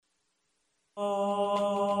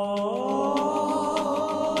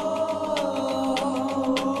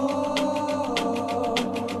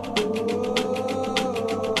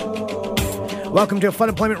Welcome to Fun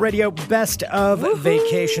Employment Radio Best of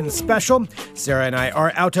Vacation Special. Sarah and I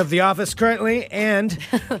are out of the office currently, and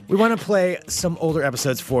we want to play some older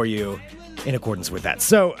episodes for you in accordance with that.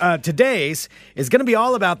 So today's is going to be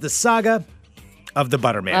all about the saga of the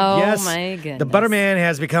Butterman. Oh, yes, my goodness. The Butterman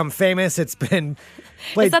has become famous. It's been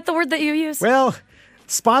played. Is that the word that you use? Well,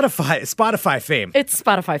 Spotify fame. It's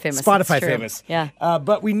Spotify famous. Spotify it's true. famous. Yeah.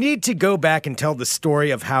 But we need to go back and tell the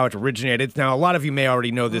story of how it originated. Now, a lot of you may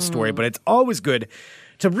already know this story, but it's always good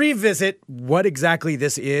to revisit what exactly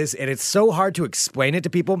this is. And it's so hard to explain it to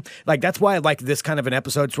people. Like, that's why I like this kind of an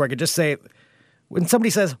episode, so I could just say, when somebody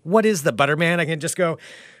says, what is the Butterman? I can just go,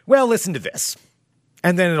 well, listen to this.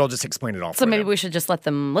 And then it'll just explain it all. So maybe we should just let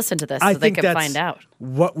them listen to this so they can find out.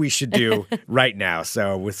 What we should do right now.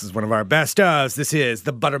 So this is one of our best ofs. This is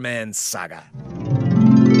the Butterman Saga.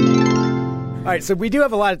 All right, so we do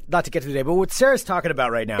have a lot to get to today, but what Sarah's talking about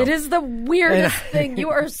right now. It is the weirdest thing. You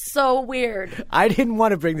are so weird. I didn't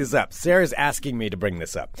want to bring this up. Sarah's asking me to bring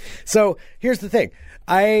this up. So here's the thing.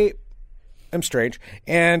 I am strange,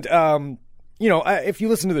 and if you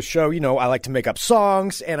listen to the show, I like to make up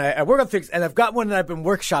songs, and I work on things, and I've got one that I've been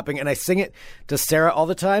workshopping, and I sing it to Sarah all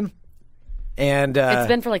the time. And it's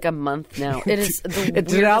been for like a month now. It is the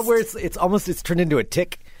weirdest. Where it's turned into a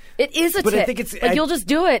tick. It is a tick. I think you'll just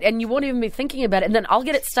do it, and you won't even be thinking about it, and then I'll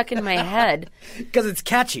get it stuck in my head. Because it's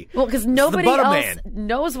catchy. Well, because nobody else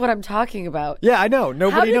knows what I'm talking about. Yeah, I know.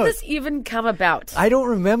 Nobody knows. How did this even come about? I don't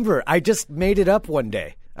remember. I just made it up one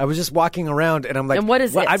day. I was just walking around, and I'm like, and what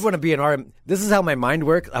is it? I'd want to be an R&B. This is how my mind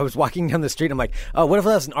works. I was walking down the street, and I'm like, oh, what if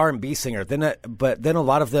I was an R&B singer? But then a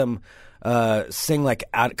lot of them sing like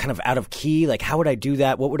kind of out of key. Like, how would I do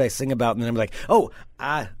that? What would I sing about? And then I'm like,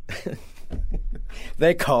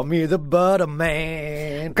 they call me the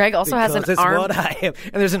Butterman. Greg also has an arm. What I am.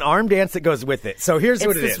 And there's an arm dance that goes with it. So here's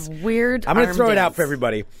what it is. It's this weird I'm going to throw it out dance for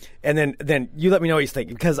everybody. And then you let me know what you think.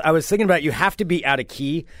 Because I was thinking about you have to be out of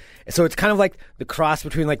key. So it's kind of like the cross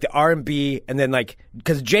between like the R&B and then like,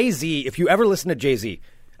 because Jay-Z, if you ever listen to Jay-Z,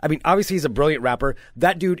 I mean, obviously he's a brilliant rapper.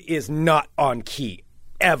 That dude is not on key.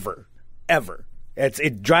 Ever.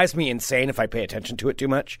 It drives me insane if I pay attention to it too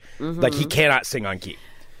much. Mm-hmm. Like, he cannot sing on key.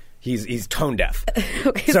 He's tone deaf.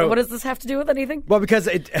 Okay, so what does this have to do with anything? Well, because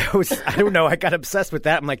I don't know. I got obsessed with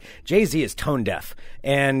that. I'm like, Jay-Z is tone deaf,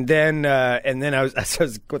 and then I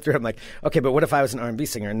was going through. I'm like, okay, but what if I was an R&B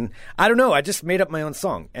singer? And I don't know. I just made up my own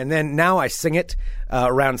song, and then now I sing it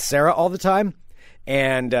around Sarah all the time,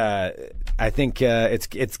 and I think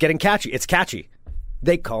it's getting catchy. It's catchy.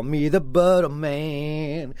 They call me the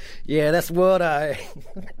Butterman. Yeah, that's what I.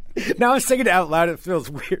 Now I'm singing it out loud. It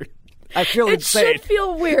feels weird. I feel insane. It should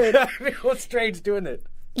feel weird. I feel strange doing it.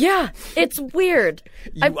 Yeah, it's weird.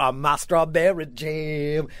 You are my strawberry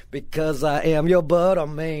jam because I am your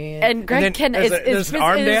Butterman. And Greg there's an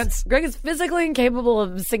arm dance. Greg is physically incapable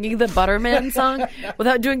of singing the Butterman song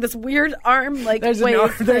without doing this weird arm wave There's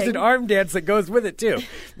an arm dance that goes with it too.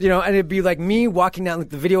 And it'd be like me walking down. Like,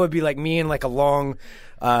 the video would be like me in like a long.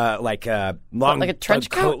 Like a trench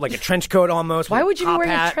coat? Like a trench coat almost. Why would you be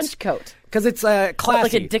wearing a trench coat? Because it's classy.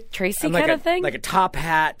 Like a Dick Tracy kind of thing? Like a top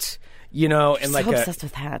hat, and like obsessed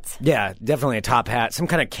with hats. Yeah, definitely a top hat. Some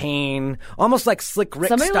kind of cane. Almost like Slick Rick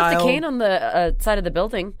Somebody style. left a cane on the side of the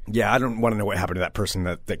building. Yeah, I don't want to know what happened to that person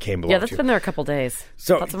that came below. Yeah, that's been there a couple days.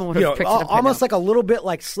 So, almost like a little bit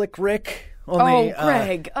like Slick Rick.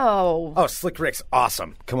 Greg. Slick Rick's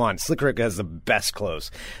awesome. Come on. Slick Rick has the best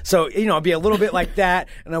clothes. So, it'd be a little bit like that.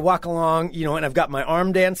 And I walk along, and I've got my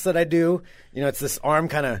arm dance that I do. It's this arm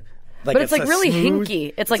kind of like. But it's like really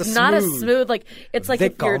hinky. It's like not as smooth. Like, it's like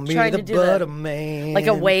if you're trying to do like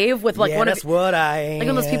a wave with like one of. That's what I am. Like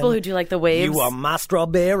one of those people who do like the waves. You are my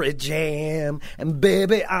strawberry jam. And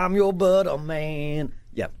baby, I'm your Butterman.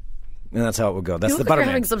 Yeah. And that's how it would go. That's the Butterman. You're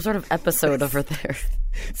having some sort of episode over there.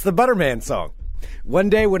 It's the Butterman song. One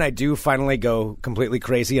day when I do finally go completely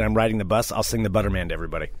crazy and I'm riding the bus, I'll sing the Butterman to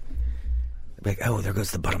everybody. Like, oh, there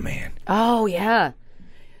goes the Butterman. Oh, yeah.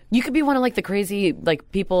 You could be one of like the crazy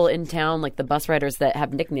like people in town, like the bus riders that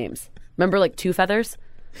have nicknames. Remember like Two Feathers?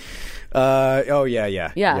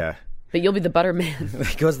 Yeah. But you'll be the Butterman. There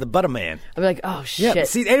goes the Butterman. I'll be like, oh, shit. Yeah,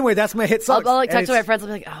 see, anyway, that's my hit song. I'll like talk to my friends. I'll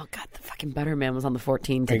be like, oh, God, the fucking Butterman was on the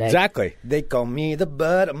 14 today. Exactly. They call me the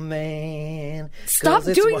Butterman. Stop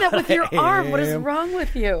doing that with your arm. What is wrong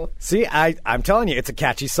with you? See, I'm telling you, it's a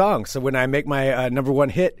catchy song. So when I make my number one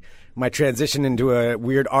hit, my transition into a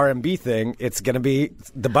weird R&B thing, it's going to be,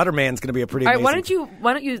 the Butterman's going to be a pretty amazing. All right,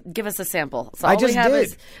 why don't you give us a sample? So I just did.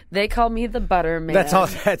 Is, they call me the Butterman. That's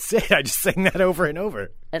it. I just sang that over and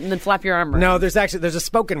over. And then flap your arm around. No, there's a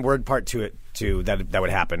spoken word part to it, too, that would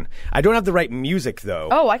happen. I don't have the right music, though.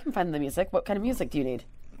 Oh, I can find the music. What kind of music do you need?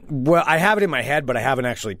 Well, I have it in my head, but I haven't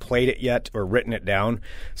actually played it yet or written it down.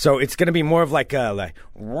 So it's going to be more of like the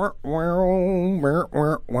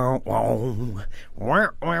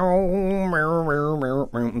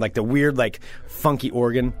weird, like funky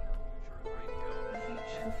organ.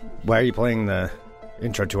 Why are you playing the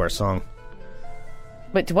intro to our song?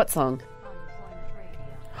 Wait, to what song?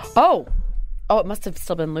 Oh, it must have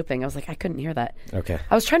still been looping. I was like, I couldn't hear that. Okay.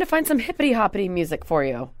 I was trying to find some hippity hoppity music for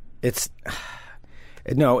you.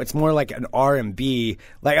 No, it's more like an R&B.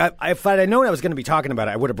 Like if I'd known I was going to be talking about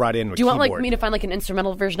it, I would have brought in a Do you keyboard. want like me to find like an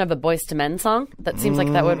instrumental version of a Boyz II Men song? That seems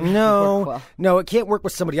like that would work well. No, it can't work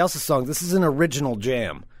with somebody else's song. This is an original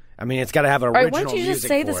jam. I mean, it's got to have an original music. All right, why don't you just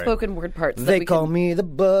say the spoken word parts? So they call me the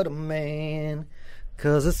Butterman,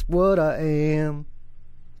 'cause it's what I am.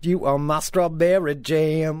 You are my strawberry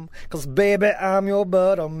jam, 'cause baby, I'm your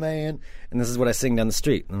Butterman. And this is what I sing down the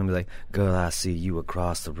street. And I'm like, girl, I see you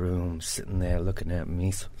across the room, sitting there looking at me.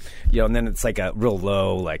 So, and then it's like a real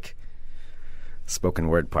low, like, spoken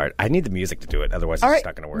word part. I need the music to do it, otherwise it's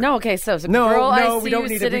not going to work. No, okay, so no, girl, I see we don't you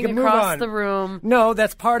need sitting it. We can across move on. the room. No,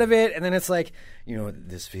 that's part of it. And then it's like,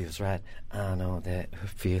 this feels right. I know that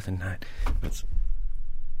feeling right.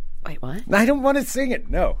 Wait, what? I don't want to sing it.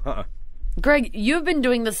 No. Greg, you've been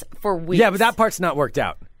doing this for weeks. Yeah, but that part's not worked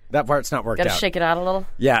out. Gotta shake it out a little.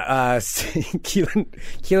 Yeah,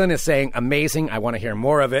 Keelan is saying, amazing. I want to hear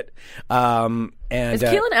more of it. And is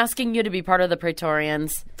Keelan asking you to be part of the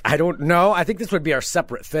Praetorians? I don't know. I think this would be our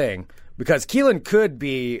separate thing because Keelan could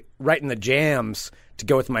be writing the jams to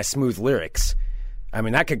go with my smooth lyrics. I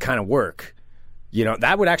mean, that could kind of work.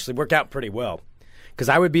 That would actually work out pretty well. Because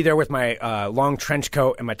I would be there with my long trench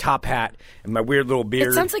coat and my top hat and my weird little beard.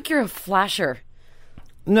 It sounds like you're a flasher.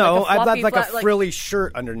 No, I've got like a frilly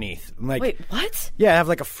shirt underneath. Wait, what? Yeah, I have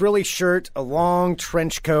like a frilly shirt, a long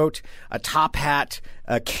trench coat, a top hat,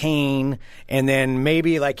 a cane, and then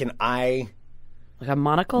maybe like an eye. Like a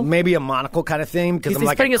monocle? Maybe a monocle kind of thing. Because he's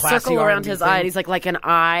putting a circle around his eye. And he's like an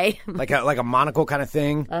eye. like a monocle kind of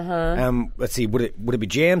thing. Uh-huh. Let's see, would it be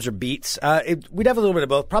jams or beats? We'd have a little bit of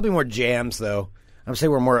both. Probably more jams, though. I would say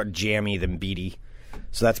we're more jammy than beaty.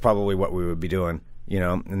 So that's probably what we would be doing.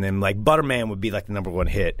 And then like Butterman would be like the number one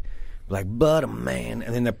hit. Like Butterman.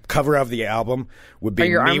 And then the cover of the album would be Are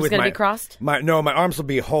your me arms with going to be crossed? My arms will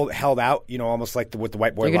be held out, almost like with the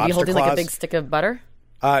white boy lobster claws. You're going to be holding claws. like a big stick of butter?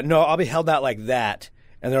 No, I'll be held out like that.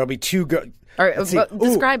 And there'll be two All right,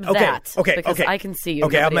 describe that. Okay, because I can see you.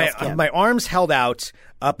 Okay, my arms held out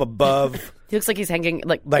up above. He looks like he's hanging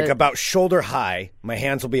like about shoulder high. My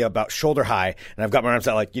hands will be about shoulder high, and I've got my arms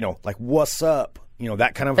out like what's up?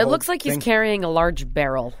 That kind of. It looks like he's carrying a large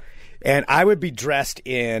barrel. And I would be dressed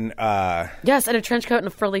in. Yes, in a trench coat and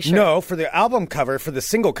a frilly shirt. No, for the album cover, for the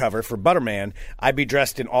single cover for Butterman, I'd be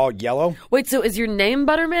dressed in all yellow. Wait, so is your name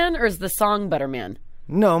Butterman or is the song Butterman?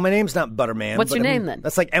 No, my name's not Butterman. What's your name then?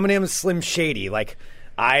 That's like Eminem's Slim Shady. Like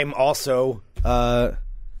I'm also Butterman.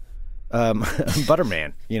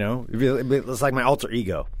 It's like my alter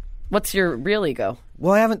ego. What's your real ego?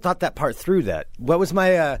 Well, I haven't thought that part through. What was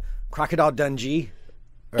my Crocodile Dundee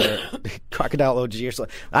or Crocodile OG or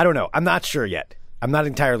something? I don't know. I'm not sure yet. I'm not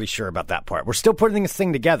entirely sure about that part. We're still putting this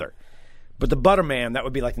thing together. But the Butterman, that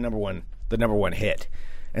would be like the number one hit.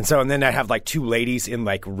 And then I have like two ladies in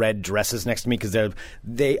like red dresses next to me because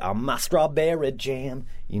they are my strawberry jam,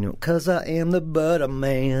 'cause I am the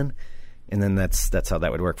Butterman. And then that's how that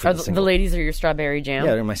would work for the ladies are your strawberry jam?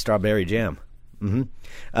 Yeah, they're my strawberry jam. Mm-hmm.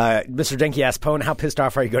 Mr. Denke asked, Pone, how pissed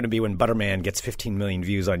off are you going to be when Butterman gets 15 million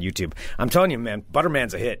views on YouTube? I'm telling you, man,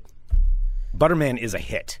 Butterman's a hit. Butterman is a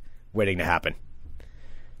hit waiting to happen.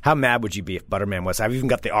 How mad would you be if Butterman was? I've even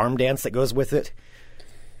got the arm dance that goes with it.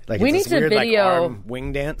 Like we it's need this weird, to video like, arm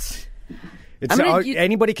wing dance.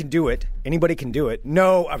 Anybody can do it. Anybody can do it.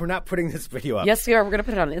 No, we're not putting this video up. Yes, we are. We're going to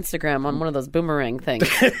put it on Instagram on one of those boomerang things.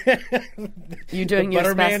 You doing your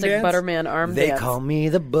spastic dance? Butterman arm they dance. They call me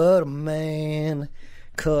the Butterman,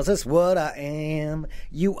 'cause it's what I am.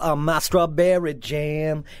 You are my strawberry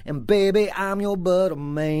jam, and baby, I'm your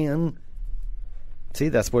Butterman. See,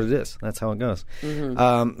 that's what it is. That's how it goes.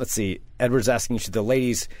 Mm-hmm. Let's see. Edward's asking, should the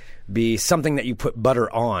ladies be something that you put butter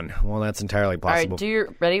on? Well, that's entirely possible. All right,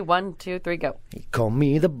 ready? 1, 2, 3, go. You call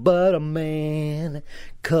me the Butterman,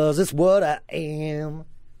 'cause it's what I am.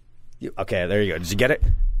 Okay, there you go. Did you get it?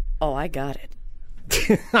 Oh, I got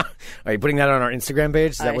it. Are you putting that on our Instagram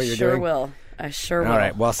page? Is that what you're doing? I sure will. All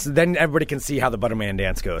right. Well, so then everybody can see how the Butterman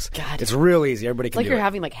dance goes. God. It's real easy. Everybody can do it. It's like you're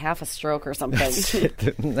having having like half a stroke or something. It's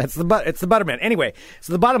the Butterman. Anyway,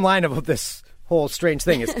 so the bottom line of this whole strange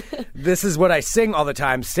thing is this is what I sing all the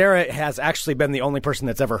time. Sarah has actually been the only person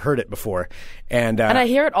that's ever heard it before. And I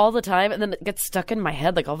hear it all the time, and then it gets stuck in my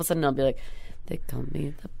head. Like all of a sudden I'll be like, They call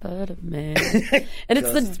me the Butterman. And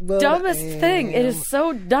it's the dumbest thing. It is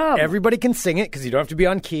so dumb. Everybody can sing it because you don't have to be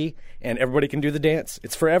on key, and everybody can do the dance.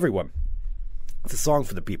 It's for everyone. It's a song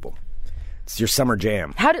for the people. It's your summer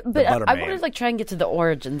jam. I want to try and get to the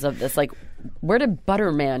origins of this. Like, where did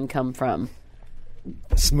Butterman come from?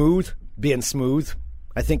 Smooth, being smooth,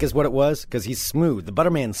 I think is what it was, because he's smooth. The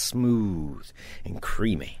Butterman's smooth and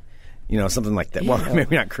creamy. Something like that. Well,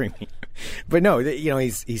 maybe not creamy. But no,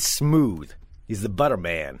 he's smooth. He's the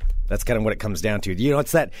Butterman. That's kind of what it comes down to.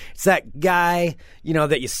 It's that guy,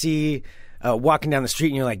 that you see walking down the street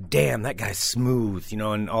and you're like, damn, that guy's smooth,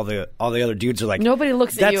 and all the other dudes are like, nobody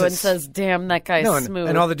looks at you and says, damn, that guy's smooth.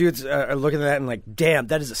 And all the dudes are looking at that and like, damn,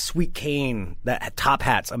 that is a sweet cane. That top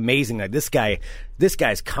hat's amazing. Like this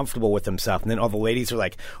guy's comfortable with himself. And then all the ladies are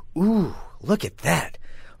like, ooh, look at that.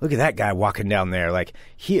 Look at that guy walking down there. Like,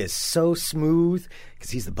 he is so smooth because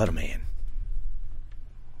he's the Butterman.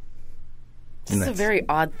 This is a very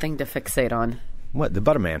odd thing to fixate on. What? The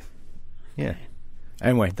Butterman. Yeah.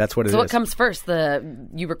 Anyway, that's what it is. So what comes first?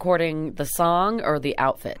 You recording the song or the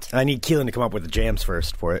outfit? I need Keelan to come up with the jams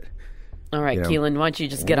first for it. All right, Keelan, why don't you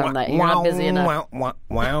just get on that? You're not busy enough.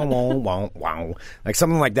 Like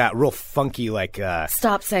something like that, real funky, like...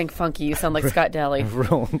 Stop saying funky. You sound like Scott Daly.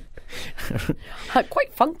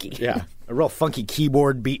 Quite funky. Yeah, a real funky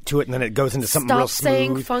keyboard beat to it, and then it goes into something real smooth. Stop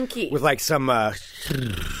saying funky. With like some...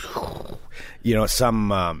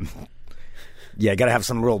 Yeah, got to have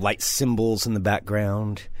some real light cymbals in the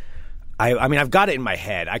background. I mean, I've got it in my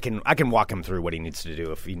head. I can walk him through what he needs to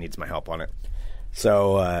do if he needs my help on it.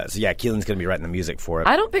 So yeah, Keelan's going to be writing the music for it.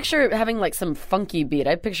 I don't picture it having like some funky beat.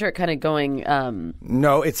 I picture it kind of going...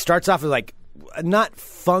 No, it starts off with like, not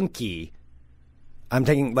funky. I'm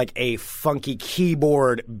taking like a funky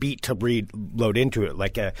keyboard beat to load into it,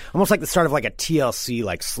 like almost like the start of like a TLC,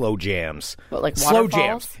 like slow jams. What, like slow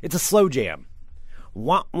waterfalls? Jams. It's a slow jam.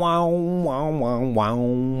 Wow, wow, wow, wow, wow,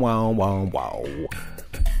 wow, wow, wow.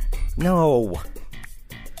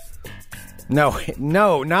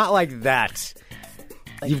 No, not like that.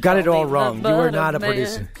 You've got it all wrong. You are not a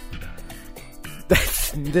producer.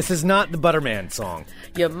 This is not the Butterman song.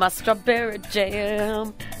 You're my strawberry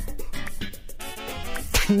jam.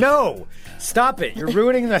 No, stop it. You're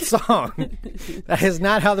ruining the song. That is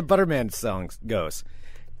not how the Butterman song goes.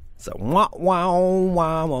 So, wow, wow,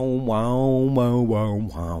 wow, wow, wow,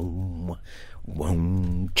 wow,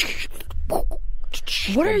 wow.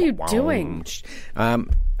 What are you doing? I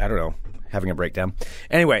don't know. Having a breakdown.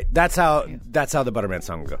 Anyway, that's how the Butterman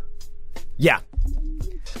song goes. Yeah.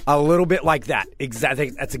 A little bit like that.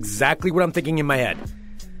 Exactly. That's exactly what I'm thinking in my head.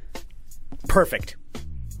 Perfect.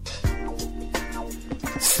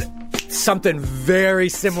 Something very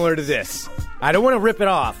similar to this. I don't want to rip it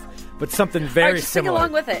off, but something very similar. Sing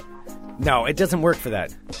along with it. No, it doesn't work for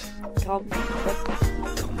that. Call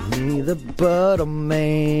me the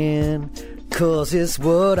Butterman, 'cause it's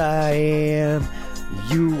what I am.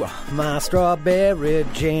 You are my strawberry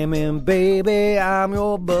jamming, baby, I'm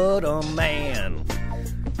your Butterman.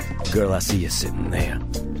 Girl, I see you sitting there,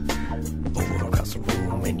 over across the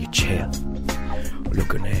room in your chair,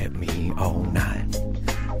 looking at me all night.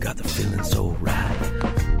 Got the feeling so right,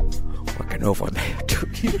 working over there too.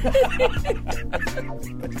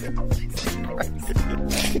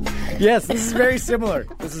 Yes, this is very similar.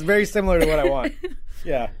 This is very similar to what I want.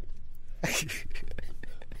 Yeah.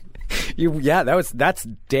 That's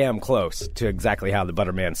damn close to exactly how the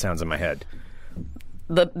Butterman sounds in my head.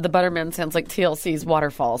 The Butterman sounds like TLC's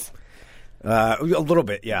Waterfalls. A little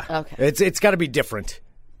bit, yeah. Okay. It's got to be different.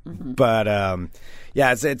 Mm-hmm. But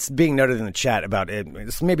yeah, it's being noted in the chat about it.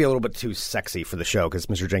 It's maybe a little bit too sexy for the show because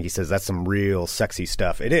Mr. Jenke says that's some real sexy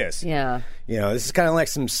stuff. It is. Yeah. This is kind of like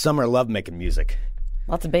some summer lovemaking music.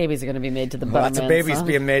 Lots of babies are going to be made to the Butterman. Lots of babies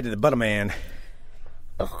being made to the Butterman.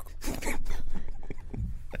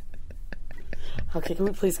 Okay, can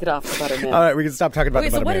we please get off the Butterman? All right, we can stop talking about the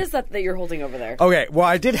Butterman. So what is that you're holding over there? Okay, well,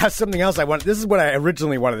 I did have something else I wanted. This is what I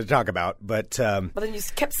originally wanted to talk about, but... But then you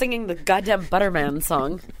kept singing the goddamn Butterman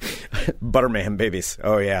song. Butterman babies.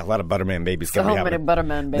 Oh, yeah, a lot of Butterman babies. So many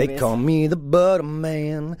Butterman babies. They call me the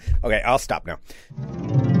Butterman. Okay, I'll stop now.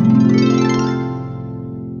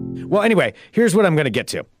 Well, anyway, here's what I'm going to get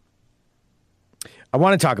to. I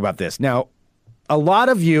want to talk about this. Now, a lot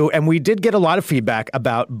of you, and we did get a lot of feedback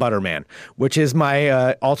about Butterman, which is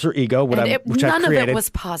my alter ego, which I've created. None of it was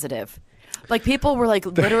positive. Like, people were like,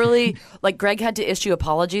 literally, like, Greg had to issue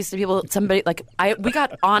apologies to people. Somebody, like, we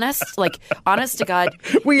got honest to God.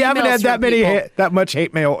 We haven't had that much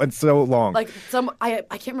hate mail in so long. Like, I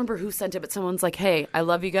can't remember who sent it, but someone's like, hey, I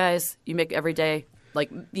love you guys. You make every day Like,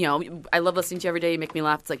 you know, I love listening to you every day. You make me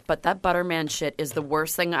laugh. It's like, but that Butterman shit is the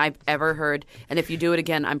worst thing I've ever heard. And if you do it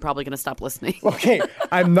again, I'm probably going to stop listening. Okay,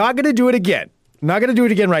 I'm not going to do it again. Not going to do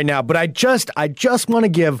it again right now. But I just want to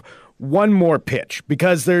give one more pitch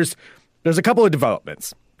because there's a couple of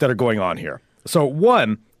developments that are going on here. So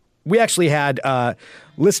one, we actually had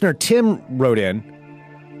listener Tim wrote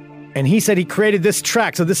in, and he said he created this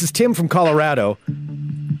track. So this is Tim from Colorado.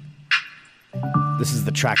 This is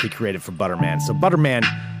the track he created for Butterman. So Butterman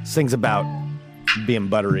sings about being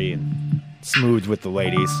buttery and smooth with the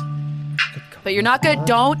ladies. But you're not good.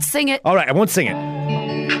 Don't sing it. All right, I won't sing it.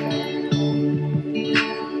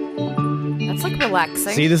 That's like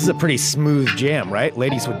relaxing. See, this is a pretty smooth jam, right?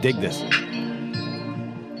 Ladies would dig this.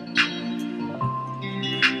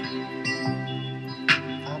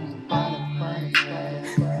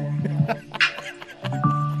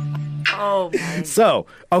 Oh, my. So,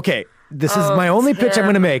 okay, this is my only pitch I'm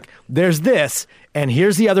going to make. There's this, and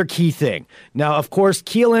here's the other key thing. Now, of course,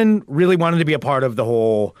 Keelan really wanted to be a part of the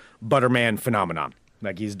whole Butterman phenomenon.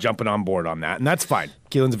 Like, he's jumping on board on that, and that's fine.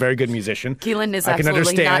 Keelan's a very good musician. Keelan is I can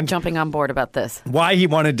absolutely understand not jumping on board about this. why he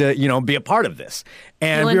wanted to, be a part of this.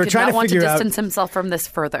 And Keelan we were did trying not to want to figure out. distance himself from this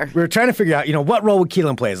further. We were trying to figure out, what role would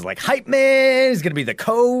Keelan play? Is it like hype man? He's going to be the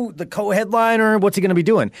co-headliner? What's he going to be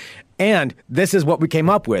doing? And this is what we came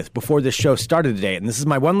up with before this show started today. And this is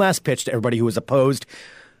my one last pitch to everybody who is opposed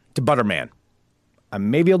to Butterman. I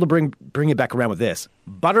may be able to bring it back around with this.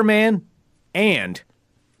 Butterman and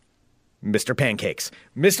Mr. Pancakes.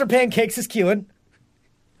 Mr. Pancakes is Keelan.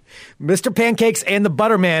 Mr. Pancakes and the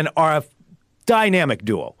Butterman are a dynamic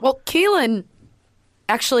duo. Well, Keelan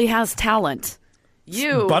actually has talent.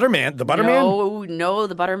 The Butterman? No,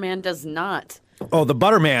 the Butterman does not. Oh, the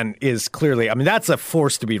Butterman is clearly, that's a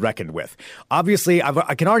force to be reckoned with. Obviously,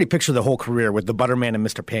 I can already picture the whole career with the Butterman and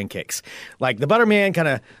Mr. Pancakes. Like, the Butterman kind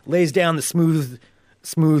of lays down the smooth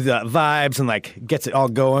vibes and, gets it all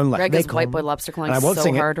going. Like, Greg is White Boy Lobster clawing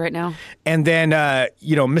so hard right now. And then,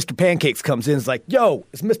 Mr. Pancakes comes in and is like, yo,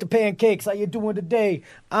 it's Mr. Pancakes. How you doing today?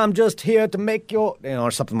 I'm just here to make your, or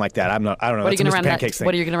something like that. I don't know. What are you going to rhyme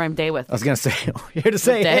What are you going to rhyme day with? I was going to say, here to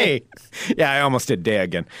say, hey. Yeah, I almost did day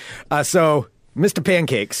again. So Mr.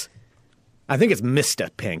 Pancakes, I think it's Mista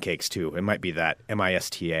Pancakes too. It might be that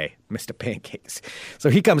M-I-S-T-A, Mr. Pancakes. So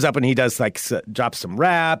he comes up and he does drops some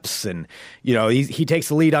raps, and he takes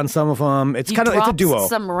the lead on some of them. It's it's a duo.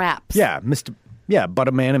 Some raps. Yeah,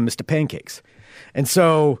 Butterman and Mr. Pancakes. And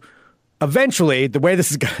so eventually, the way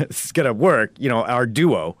this is gonna work, our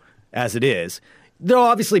duo as it is, there'll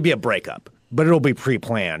obviously be a breakup. But it'll be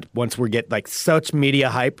pre-planned once we get such media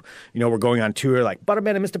hype. We're going on tour like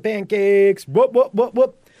Butterman and Mr. Pancakes. Whoop, whoop, whoop,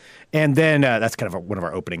 whoop. And then that's kind of one of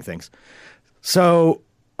our opening things. So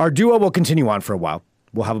our duo will continue on for a while.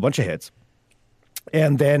 We'll have a bunch of hits.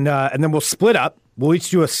 And then we'll split up. We'll each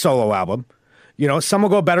do a solo album. Some will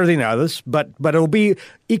go better than others, but it'll be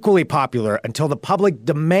equally popular until the public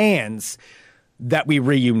demands that we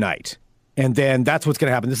reunite. And then that's what's going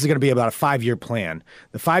to happen. This is going to be about a 5-year plan.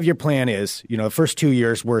 The 5-year plan is, the first 2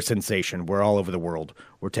 years we're a sensation. We're all over the world.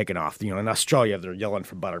 We're taking off. In Australia, they're yelling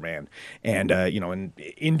for Butterman. And, in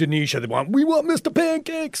Indonesia, we want Mr.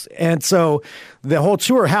 Pancakes. And so the whole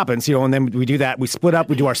tour happens, and then we do that. We split up.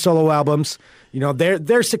 We do our solo albums.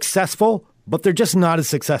 They're successful, but they're just not as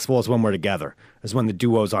successful as when we're together, as when the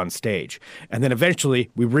duo's on stage. And then eventually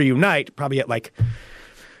we reunite, probably at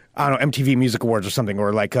I don't know, MTV Music Awards or something,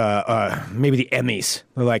 or maybe the Emmys.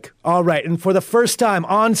 They're like, all right, and for the first time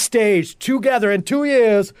on stage together in 2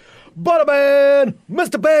 years, Butterman,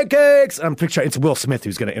 Mr. Pancakes. I'm picturing it's Will Smith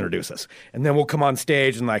who's going to introduce us. And then we'll come on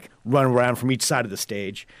stage and run around from each side of the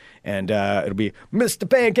stage. And it'll be, Mr.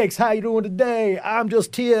 Pancakes, how you doing today? I'm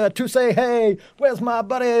just here to say, hey, where's my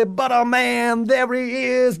buddy Butterman? There he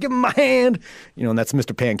is, give him my hand. And that's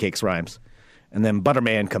Mr. Pancakes rhymes. And then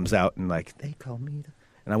Butterman comes out and they call me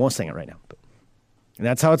and I won't sing it right now. And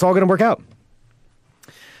that's how it's all going to work out.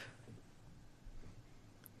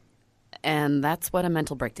 And that's what a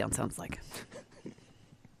mental breakdown sounds like.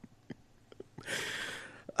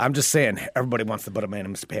 I'm just saying, everybody wants the Butterman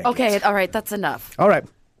and Mr. Pancakes. Okay, all right, that's enough. All right.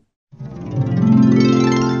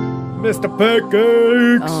 Mr.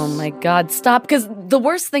 Pancakes. Oh my God, stop! Because the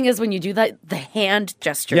worst thing is when you do that, the hand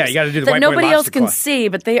gestures. Yeah, you got to do the that white boy nobody else lobster can claw. see,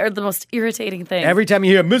 but they are the most irritating thing. Every time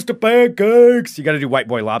you hear Mr. Pancakes, you got to do white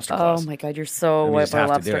boy lobster claws. Oh my God, you're so white boy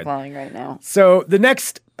lobster clawing right now. So the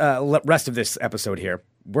next rest of this episode here,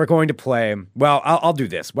 we're going to play. Well, I'll do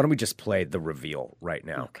this. Why don't we just play the reveal right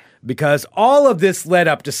now? Okay. Because all of this led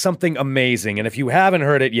up to something amazing, and if you haven't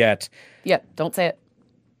heard it yet, don't say it.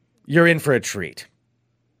 You're in for a treat.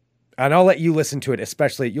 And I'll let you listen to it,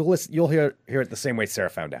 especially you'll hear it the same way Sarah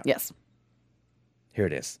found out. Yes. Here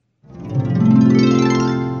it is.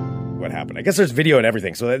 What happened? I guess there's video and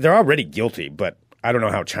everything, so they're already guilty, but I don't know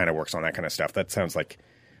how China works on that kind of stuff. That sounds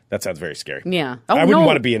very scary. Yeah. I wouldn't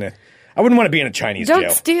want to be in a Chinese jail.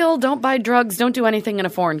 Don't steal, don't buy drugs, don't do anything in a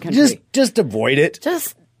foreign country. Just avoid it.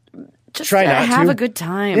 Just try not to have a good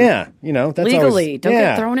time. Yeah, that's legally. Always, don't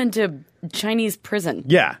get thrown into Chinese prison.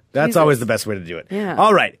 Yeah, that's always the best way to do it. Yeah.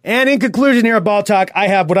 All right, and in conclusion here at Ball Talk, I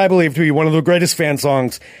have what I believe to be one of the greatest fan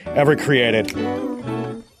songs ever created.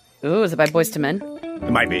 Ooh, is it by Boyz II Men?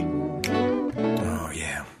 It might be. Oh,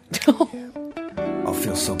 yeah. I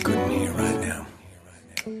feel so good in here right now.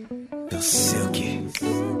 Feel silky.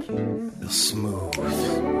 Feel smooth. You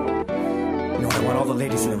know what? I want all the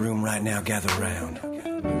ladies in the room right now gather around. I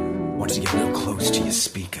want you to get real close to your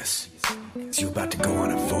speakers. Because you're about to go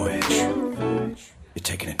on a voyage. You're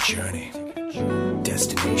taking a journey.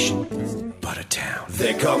 Destination, Buttertown.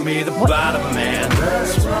 They call me the Butterman.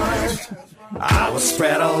 That's right. I will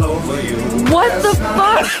spread all over you. What the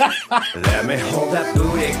fuck? Let me hold that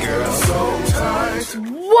booty, girl. So tight.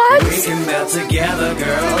 What? We can melt together,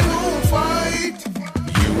 girl.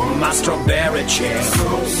 You are my strawberry chair.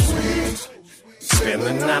 So sweet. Spend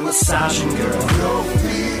the night massaging, girl.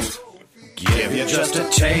 Give you just a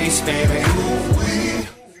taste, baby.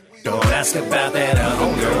 Don't ask about that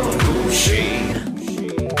other girl. Who's she?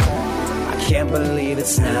 I can't believe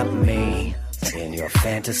it's not me. In your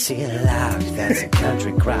fantasy life, that's a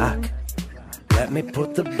country crock. Let me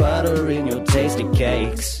put the butter in your tasty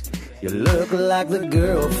cakes. You look like the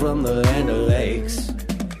girl from the Land of Lakes.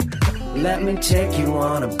 Let me take you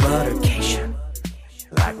on a buttercation.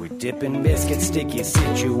 Like we dip in biscuit sticky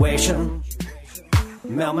situation.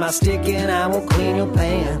 Melt my stick and I will clean your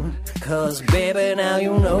pan. Cause baby, now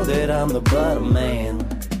you know that I'm the Butterman.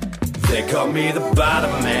 They call me the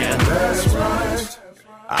Butterman. That's right.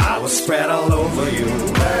 I was spread all over you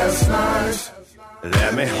last night.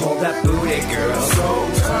 Let me hold that booty, girl. So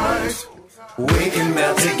tight. We can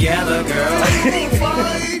melt together, girl.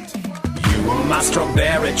 You are my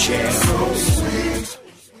strawberry chair. So sweet.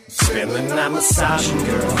 Spend the night massaging,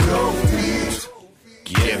 girl.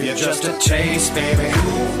 Give you just a taste, baby.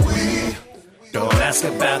 Don't ask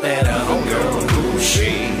about that other girl. Who's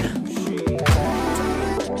she?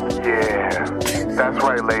 Yeah, that's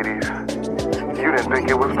right, ladies. You didn't think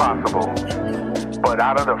it was possible. But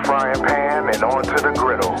out of the frying pan and onto the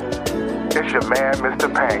griddle, it's your man, Mr.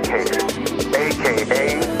 Pancakes,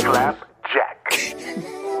 a.k.a. Flapjack.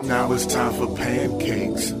 Now it's time for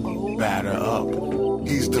pancakes. Batter up.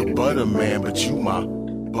 He's the Butterman, but you my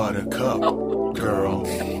buttercup, girl.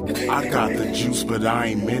 I got the juice, but I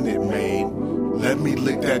ain't Minute Maid. Let me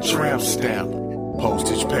lick that tramp stamp.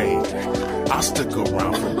 Postage paid. I stick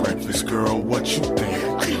around for breakfast, girl. What you think?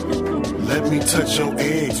 Let me touch your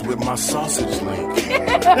eggs with my sausage link.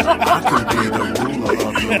 I can be the ruler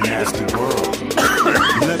of your nasty world.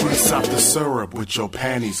 Let me sop the syrup with your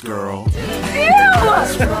panties, girl.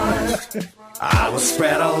 I was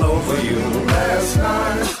spread all over you last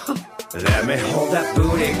night. Let me hold that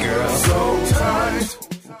booty, girl. So tight.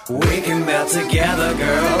 We can melt together,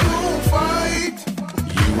 girl.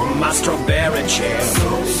 You are my strawberry chair.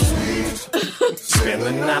 So sweet. Spend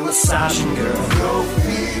the night massaging, girl.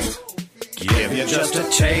 Give you just a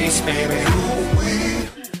taste, baby.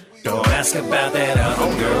 Don't ask about that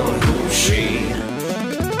other girl. Who's she?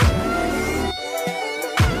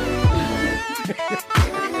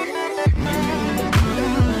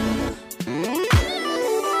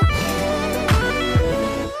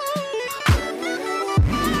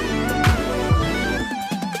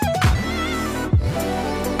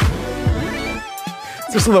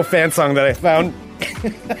 It's just a little fan song that I found.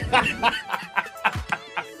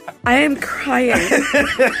 I am crying.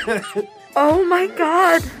 Oh my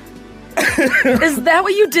God. Is that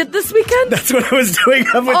what you did this weekend? That's what I was doing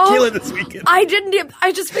up with Keelan this weekend.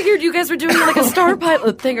 I just figured you guys were doing like a Star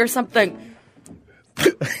Pilot thing or something.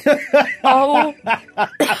 Oh my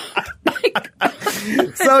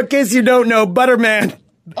God. So in case you don't know, Butterman,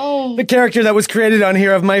 the character that was created on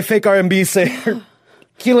here of my fake R&B singer,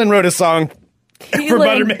 Keelan wrote a song for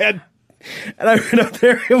Butterman. And I went up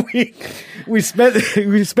there and we spent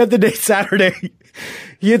the day Saturday.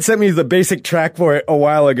 He had sent me the basic track for it a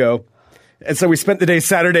while ago. And so we spent the day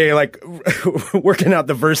Saturday like working out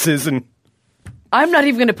the verses, and I'm not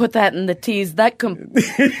even going to put that in the tease. That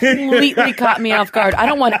completely caught me off guard. I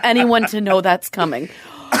don't want anyone to know that's coming.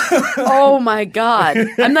 Oh my God.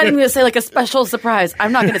 I'm not even going to say like a special surprise.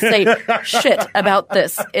 I'm not going to say shit about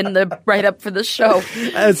this in the write-up for the show.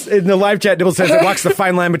 As in the live chat, Dibble says it walks the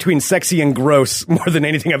fine line between sexy and gross more than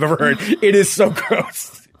anything I've ever heard. It is so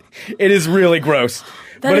gross. It is really gross.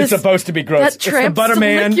 but it's supposed to be gross. That it's the tramp,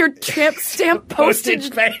 Butterman. Lick your tramp stamp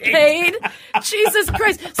postage paid. Jesus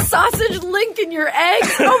Christ. Sausage link in your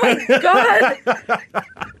eggs. Oh, my God.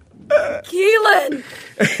 Keelan.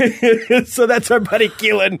 So that's our buddy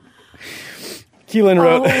Keelan. Keelan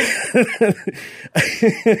wrote.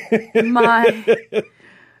 Oh, my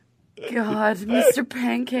God. Mr.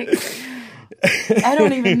 Pancake. I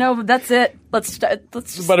don't even know, but that's it. Let's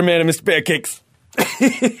just... Butterman and Mr. Pancakes.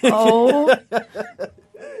 Oh.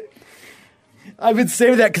 I've been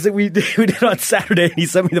saving that because we did it on Saturday, and he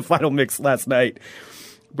sent me the final mix last night.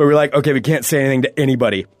 But we're like, okay, we can't say anything to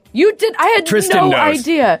anybody. You did? I had Tristan no knows.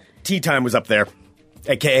 idea. Tea Time was up there,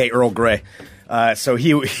 a.k.a. Earl Grey. So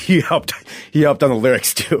he helped on the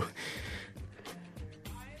lyrics, too.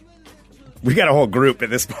 We got a whole group at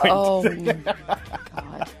this point. Oh,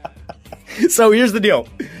 God. So here's the deal.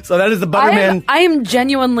 So that is the Butterman. I am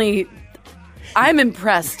genuinely... I'm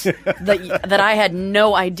impressed that I had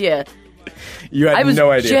no idea. You had no idea.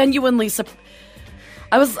 I was genuinely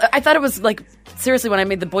I thought it was like, seriously, when I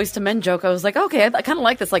made the Boys to Men joke, I was like, okay, I kind of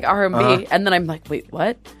like this, like R&B. And then I'm like, wait,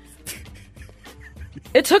 what?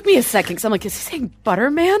 It took me a second because I'm like, is he saying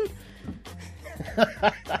Butterman?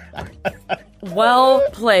 Well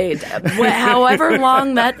played. However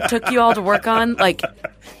long that took you all to work on, like,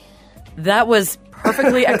 that was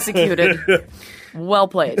perfectly executed. Well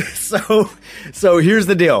played. So here's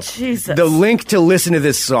the deal. Jesus. The link to listen to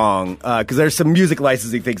this song, because there's some music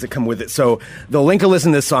licensing things that come with it. So the link to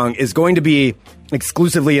listen to this song is going to be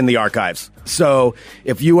exclusively in the archives. So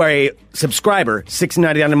if you are a subscriber,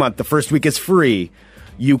 $6.99 a month, the first week is free.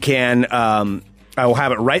 You can. I will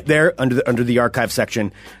have it right there under the archive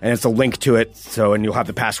section, and it's a link to it. So and you'll have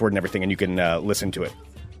the password and everything, and you can listen to it.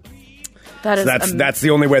 That's the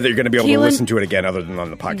only way that you're going to be able to listen to it again, other than on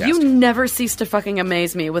the podcast. You never cease to fucking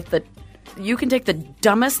amaze me with the. You can take the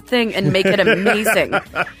dumbest thing and make it amazing.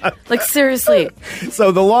 Like, seriously.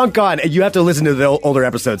 So the long con, you have to listen to the older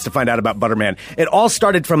episodes to find out about Butterman. It all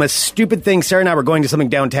started from a stupid thing. Sarah and I were going to something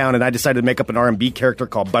downtown, and I decided to make up an R&B character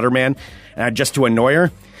called Butterman, just to annoy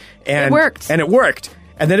her. And it worked. And it worked.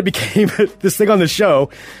 And then it became this thing on the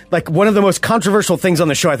show, like one of the most controversial things on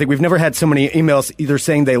the show. I think we've never had so many emails either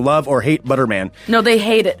saying they love or hate Butterman. No, they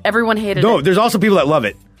hate it. Everyone hated it. No, there's also people that love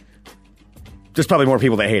it. There's probably more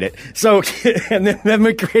people that hate it. So, and then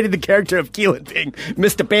we created the character of Keelan being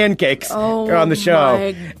Mr. Pancakes on the show.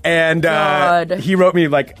 My and God. He wrote me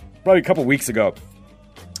like probably a couple weeks ago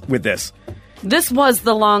with this. This was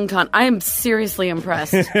the long con. I am seriously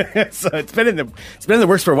impressed. So it's been in the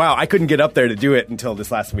works for a while. I couldn't get up there to do it until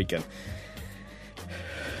this last weekend.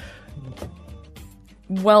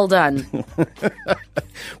 Well done.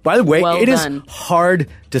 By the way, it done. is hard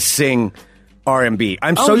to sing R&B.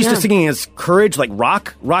 I'm so used to singing as Courage, like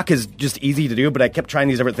rock. Rock is just easy to do, but I kept trying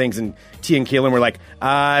these different things, and T and Keelan were like,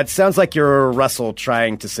 it sounds like you're Russell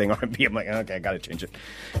trying to sing R&B. I'm like, okay, I gotta change it.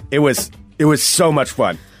 It was so much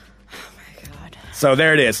fun. So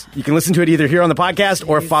there it is. You can listen to it either here on the podcast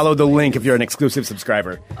or follow the link if you're an exclusive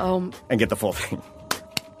subscriber and get the full thing.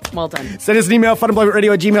 Well done. Send us an email,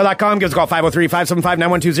 funemploymentradio@gmail.com. Give us a call,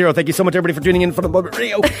 503-575-9120. Thank you so much, everybody, for tuning in to Fun Employment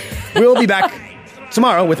Radio. We'll be back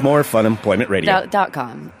tomorrow with more Fun Employment Radio.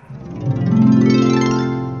 .com.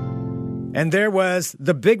 And there was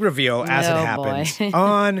the big reveal, as it happens, boy.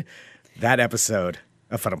 on that episode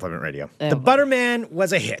of Fun Employment Radio. The Butterman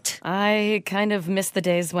was a hit. I kind of missed the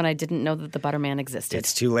days when I didn't know that the Butterman existed.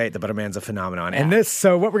 It's too late. The Butterman's a phenomenon. Yeah. And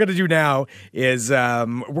so what we're going to do now is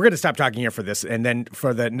we're going to stop talking here for this. And then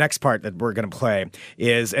for the next part that we're going to play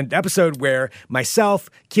is an episode where myself,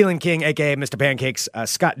 Keelan King, a.k.a. Mr. Pancakes,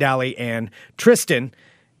 Scott Daly, and Tristan,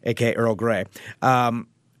 a.k.a. Earl Grey,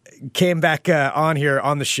 came back on here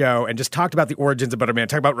on the show and just talked about the origins of Butterman,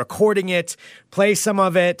 talk about recording it, play some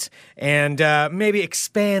of it, and maybe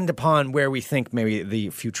expand upon where we think maybe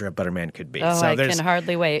the future of Butterman could be. Oh, so I can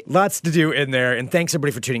hardly wait. Lots to do in there, and thanks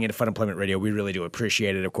everybody for tuning in to Fun Employment Radio. We really do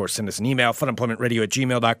appreciate it. Of course, send us an email,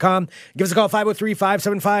 funemploymentradio@gmail.com. Give us a call,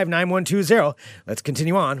 503-575-9120. Let's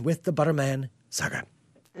continue on with the Butterman saga.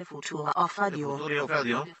 The future of radio. The future of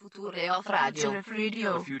radio. The future of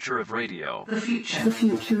radio. The future of radio. The future. The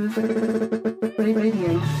future of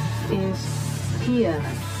radio is here.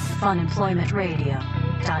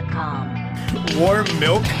 Funemploymentradio.com. Warm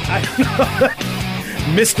milk?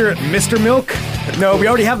 Mr. Milk? No, we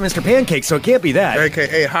already have Mr. Pancake, so it can't be that.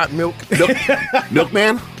 AKA Hot Milk.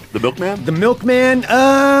 Milkman? The Milkman? The Milkman?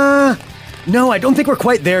 No, I don't think we're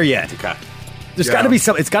quite there yet. Okay. There's got to be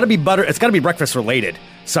some. It's got to be butter. It's got to be breakfast related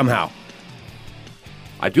somehow.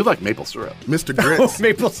 I do like maple syrup. Mr. Grits.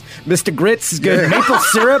 Mr. Grits is good. Yeah. Maple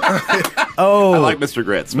syrup. I like Mr.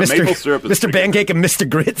 Grits. But maple syrup is Mr. Pancake and Mr.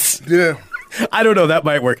 Grits. Yeah. I don't know. That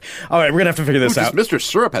might work. All right, we're going to have to figure this out. Mr.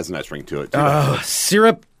 Syrup has a nice ring to it, too.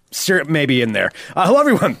 Syrup may be in there. Hello,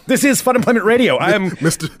 everyone. This is Fun Employment Radio. I am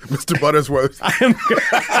Mr. Buttersworth.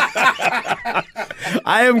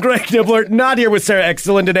 I am Greg Nibbler, not here with Sarah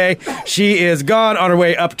Exelin today. She is gone on her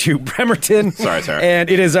way up to Bremerton. Sorry, Sarah. And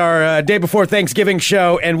it is our day before Thanksgiving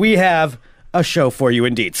show, and we have a show for you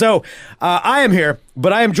indeed. So I am here,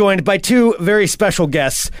 but I am joined by two very special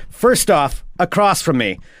guests. First off, across from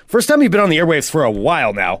me, first time you've been on the airwaves for a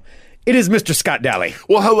while now, it is Mr. Scott Daly.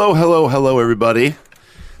 Well, hello, everybody.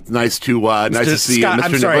 Nice to see Scott, you, Mr.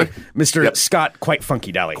 I'm sorry, Nibbler. Mr. Scott Quite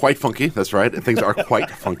Funky Daly. Quite funky, that's right. Things are quite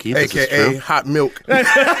funky. This is AKA true. hot milk.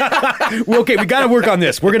 Well, okay, we got to work on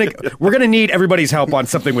this. We're gonna need everybody's help on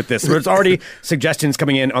something with this. There's already suggestions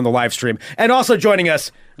coming in on the live stream, and also joining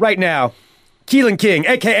us right now, Keelan King,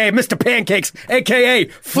 a.k.a. Mr. Pancakes, a.k.a.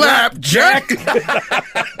 Flapjack.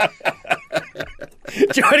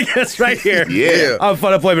 Joining us right here on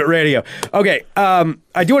Fun Employment Radio. Okay,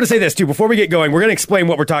 I do want to say this, too. Before we get going, we're going to explain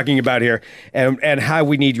what we're talking about here and how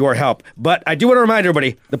we need your help. But I do want to remind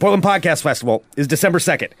everybody, the Portland Podcast Festival is December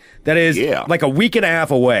 2nd. That is like a week and a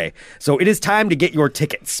half away. So it is time to get your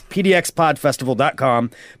tickets.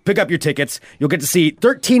 pdxpodfestival.com. Pick up your tickets. You'll get to see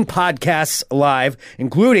 13 podcasts live,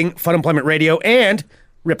 including Fun Employment Radio and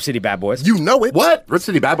Rip City Bad Boys. You know it. What? Rip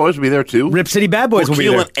City Bad Boys will be there, too? Rip City Bad Boys will be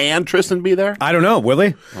there. Keelan and Tristan be there? I don't know. Will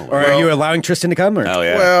they? Or are you allowing Tristan to come? Or? Hell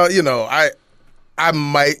yeah. Well, you know, I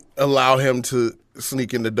might allow him to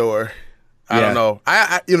sneak in the door. I don't know.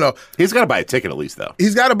 He's got to buy a ticket at least, though.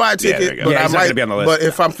 He's got to buy a there ticket. you go. But Yeah, I he's not might gonna be on the list. But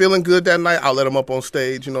if I'm feeling good that night, I'll let him up on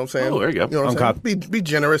stage. You know what I'm saying? Oh, there you go. You know what I'm Okay. saying? Be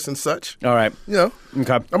generous and such. All right. You know,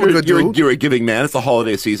 Okay. I'm a good dude. You're a giving man. It's the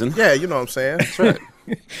holiday season. Yeah, you know what I'm saying. That's right.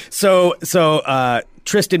 So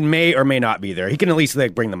Tristan may or may not be there. He can at least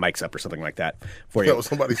bring the mics up or something like that for you. No,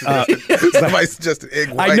 somebody suggested egg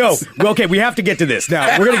whites. I know. Well, okay, we have to get to this.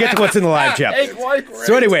 Now, we're going to get to what's in the live chat.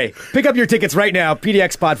 So anyway, pick up your tickets right now,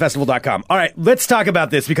 pdxpodfestival.com. All right, let's talk about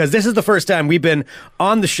this because this is the first time we've been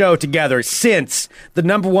on the show together since the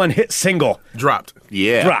 #1 hit single Dropped.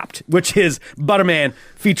 dropped, which is Butterman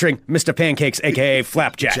featuring Mr. Pancakes, a.k.a.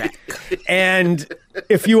 Flapjack. And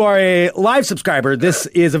if you are a live subscriber, this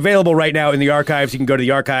is available right now in the archives. You can go to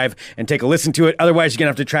the archive and take a listen to it. Otherwise, you're going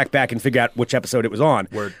to have to track back and figure out which episode it was on.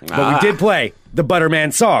 Word. But we did play the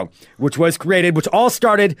Butterman song, which was created, which all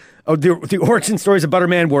started, the origin stories of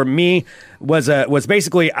Butterman was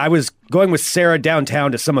basically, I was going with Sarah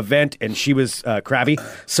downtown to some event, and she was crabby.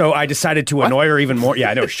 So I decided to annoy her even more.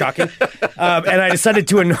 Yeah, I know, shocking. And I decided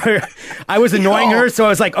to annoy her. I was annoying her, so I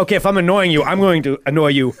was like, okay, if I'm annoying you, I'm going to annoy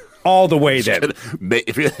you all the way then.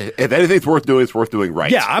 If anything's worth doing, it's worth doing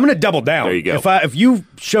right. Yeah, I'm going to double down. There you go. If you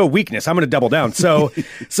show weakness, I'm going to double down. So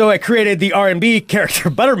I created the R&B character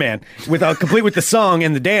Butterman complete with the song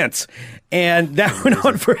and the dance. And that went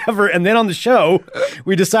on forever. And then on the show,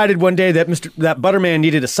 we decided one day that that Butterman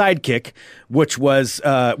needed a sidekick, which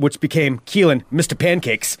became Keelan, Mr.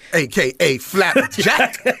 Pancakes, AKA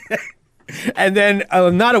Flapjack. And then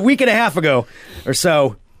not a week and a half ago or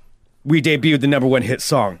so, we debuted the #1 hit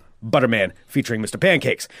song, Butterman, featuring Mr.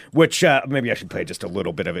 Pancakes, which maybe I should play just a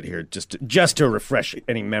little bit of it here, just to refresh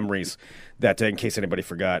any memories that, in case anybody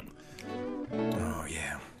forgot. Oh,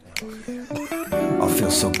 yeah. I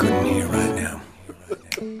feel so good in here right now.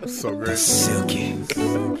 So great. Silky.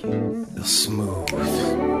 Feel smooth.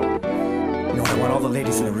 You know, I want all the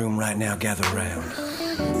ladies in the room right now gather around.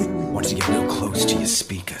 I want you to get real close to your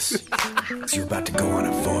speakers. Because you're about to go on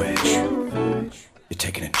a voyage. You're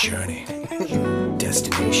taking a journey.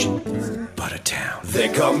 Destination, Buttertown. They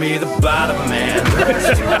call me the Butterman.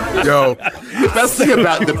 Yo,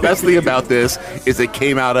 The best thing about this is it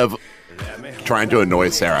came out of trying to annoy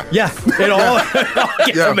Sarah. Yeah, it all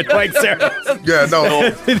came from annoying Sarah. yeah,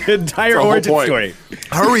 no. The entire whole origin point. story.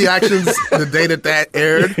 Her reactions the day that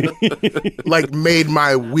aired, like, made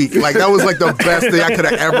my week. Like, that was, like, the best thing I could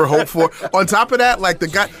have ever hoped for. On top of that, like, the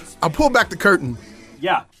guy, I pulled back the curtain.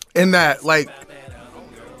 Yeah. In that, like,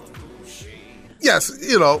 yes,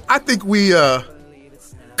 you know, I think we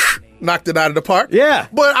knocked it out of the park. Yeah.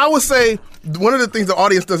 But I would say one of the things the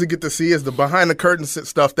audience doesn't get to see is the behind the curtain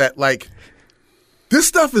stuff that, like, this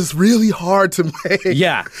stuff is really hard to make.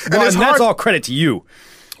 Yeah. And Well, it's and that's hard. all credit to you.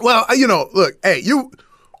 Well, you know, look, hey,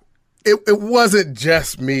 it wasn't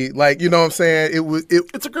just me. Like, you know what I'm saying?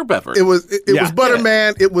 It's a group effort. It was Yeah. was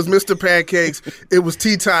Butterman. It was Mr. Pancakes. It was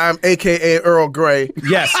Tea Time, a.k.a. Earl Grey.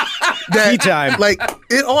 Yes. That, Tea Time. Like,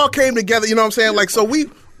 it all came together. You know what I'm saying? Like, so we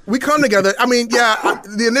come together. I mean, yeah,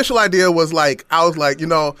 the initial idea was like, I was like, you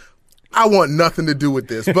know, I want nothing to do with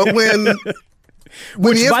this. But when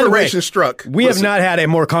when the by the way, inspiration struck. We have not had a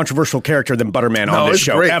more controversial character than Butterman on this it's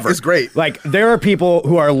show great. ever. It's great. Like, there are people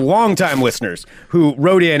who are longtime listeners who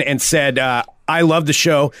wrote in and said, I love the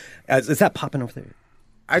show. Is that popping over there?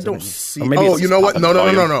 I don't see. Or maybe it's You know what?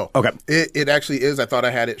 No. Okay. It actually is. I thought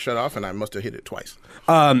I had it shut off, and I must have hit it twice.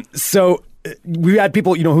 So we had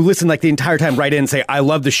people, who listen like the entire time write in and say, I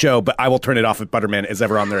love the show, but I will turn it off if Butterman is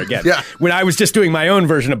ever on there again. Yeah. When I was just doing my own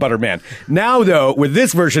version of Butterman. Now, though, with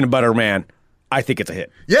this version of Butterman, I think it's a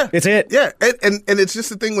hit. Yeah. It's a hit. Yeah. And it's just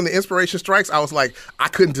the thing, when the inspiration strikes, I was like, I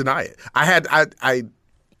couldn't deny it. I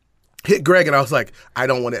hit Greg, and I was like, I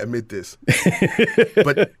don't want to admit this.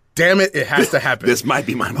 But damn it has to happen. This might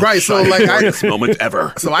be my most this moment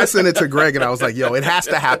ever. So I sent it to Greg, and I was like, yo, it has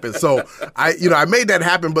to happen. So I made that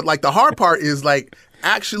happen. But like, the hard part is like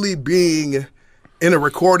actually being in a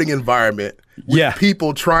recording environment with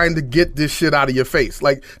people trying to get this shit out of your face.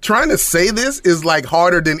 Like, trying to say this is like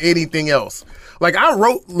harder than anything else. Like, I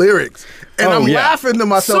wrote lyrics, and I'm laughing to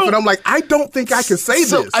myself, and I'm like, I don't think I can say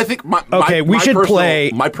this. I think my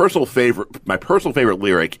personal favorite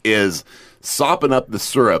lyric is sopping up the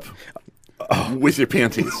syrup with your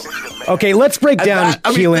panties. Okay, let's break down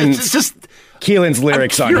Keelan's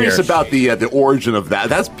lyrics on here. I'm curious about the origin of that.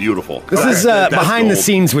 That's beautiful. This is behind the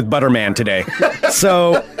scenes with Butterman today.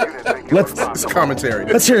 So it's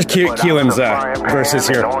commentary. Let's hear Keelan's verses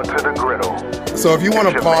here. So if you want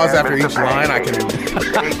to pause after each line, I can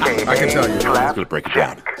tell you. I'm going to break it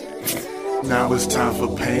down. Now it's time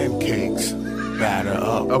for pancakes. Batter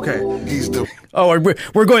up. Okay.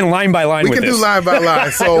 We're going line by line with this. We can do line by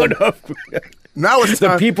line. So now it's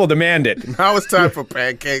time. The people demand it. Now it's time for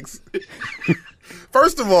pancakes.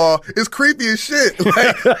 First of all, it's creepy as shit.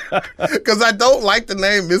 Because I don't like the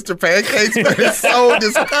name Mr. Pancakes, but it's so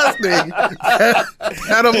disgusting.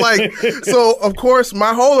 And I'm like, so of course,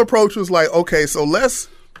 my whole approach was like, okay, let's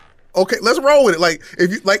roll with it. Like,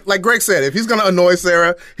 if you like Greg said, if he's gonna annoy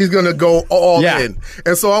Sarah, he's gonna go all in.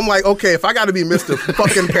 And so I'm like, okay, if I gotta be Mr.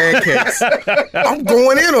 fucking Pancakes, I'm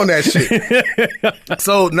going in on that shit.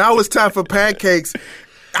 So now it's time for pancakes.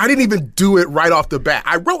 I didn't even do it right off the bat.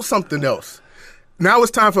 I wrote something else. Now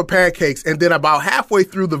it's time for pancakes. And then about halfway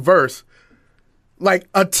through the verse, like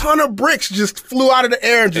a ton of bricks just flew out of the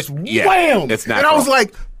air and just wham! It's and I was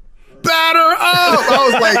like, batter up! I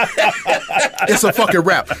was like, it's a fucking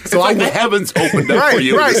rap. So the heavens opened up for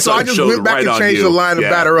you. Right. So I just went back and changed the line of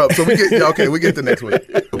batter up. So we get the next one.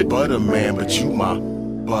 Butterman, but you my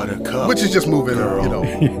buttercup. Which is just moving,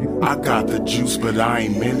 I got the juice, but I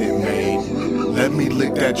ain't Minute Maid. Let me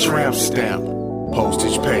lick that tramp stamp.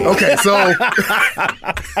 Postage paid. Okay, so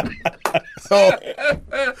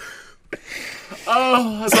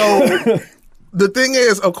the thing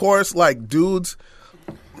is, of course, like, dudes,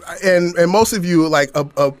 and most of you, like,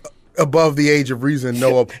 above the age of reason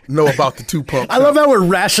know about the two pump. I love how we're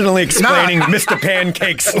rationally explaining Mr.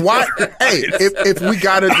 Pancakes. Why? Hey, if we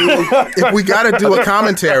gotta do a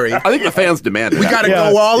commentary, I think the fans demand it. We gotta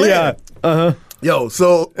go all in. Yeah. Yo,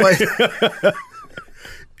 so like.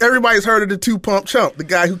 Everybody's heard of the two-pump chump, the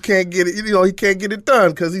guy who can't get it, he can't get it done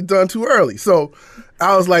because he's done too early. So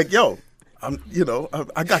I was like, yo, I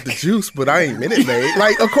got the juice, but I ain't Minute Maid.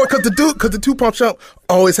 Like, of course, because the two-pump chump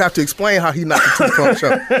always have to explain how he not the two-pump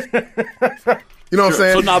chump. You know what I'm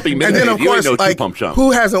saying? So not being Minute And then, Maid, of you course, ain't no like, two-pump chump. who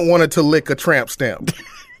hasn't wanted to lick a tramp stamp?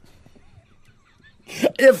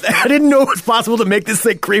 If I didn't know it was possible to make this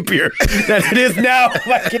thing creepier than it is now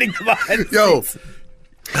by getting behind. Yo.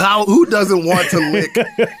 Who doesn't want to lick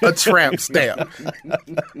a tramp stamp?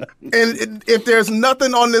 And if there's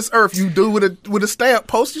nothing on this earth you do with a stamp,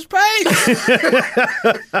 postage paid.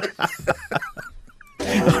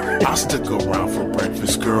 I stick around for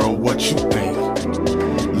breakfast, girl. What you think?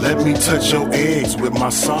 Let me touch your eggs with my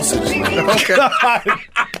sausage.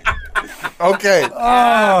 Okay.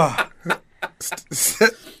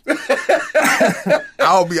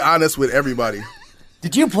 I'll be honest with everybody.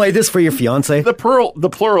 Did you play this for your fiance? The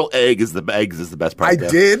plural egg is the best part. I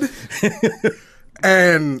did,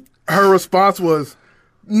 and her response was,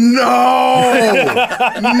 "No.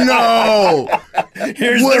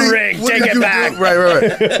 Here's the ring. Take it back." Right.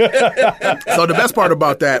 So the best part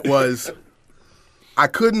about that was, I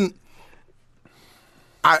couldn't.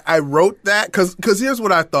 I wrote that because here's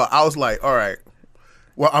what I thought. I was like, all right,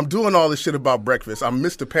 well, I'm doing all this shit about breakfast. I'm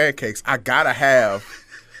Mr. Pancakes. I gotta have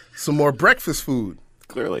some more breakfast food.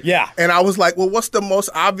 Clearly. Yeah. And I was like, well, what's the most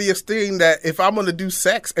obvious thing that if I'm going to do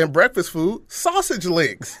sex and breakfast food? Sausage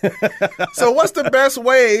links. So what's the best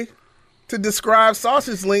way to describe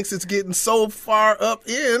sausage links? It's getting so far up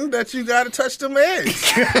in that you got to touch them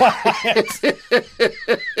eggs.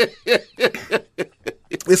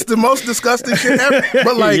 It's the most disgusting shit ever.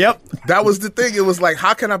 But like, That was the thing. It was like,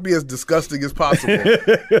 how can I be as disgusting as possible?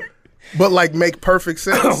 But like make perfect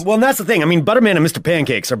sense. Well, and that's the thing. I mean, Butterman and Mr.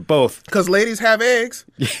 Pancakes are both. Because ladies have eggs.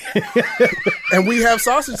 And we have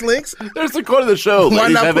sausage links. There's the quote of the show.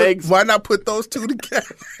 Ladies have eggs. Why not put those two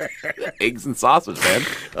together? Eggs and sausage, man.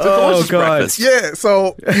 It's a Oh, delicious God. breakfast. Yeah.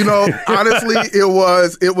 So, honestly,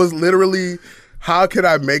 it was literally, how could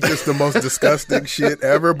I make this the most disgusting shit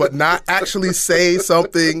ever, but not actually say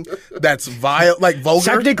something that's like vulgar?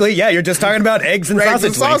 Technically, yeah, you're just talking about eggs and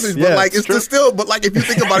sausage links. But Yeah, like it's still, but like if you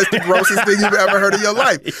think about it, it's the grossest thing you've ever heard in your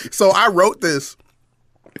life. So I wrote this,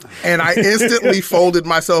 and I instantly folded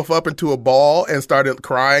myself up into a ball and started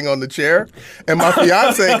crying on the chair. And my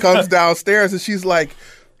fiance comes downstairs and she's like,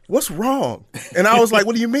 "What's wrong?" And I was like,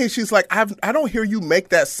 "What do you mean?" She's like, I don't hear you make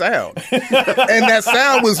that sound. And that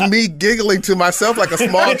sound was me giggling to myself like a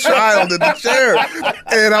small child in the chair.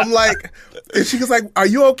 And I'm like, and she was like, "Are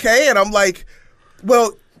you okay?" And I'm like,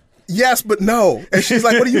 "Well, yes, but no." And she's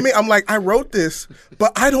like, "What do you mean?" I'm like, "I wrote this,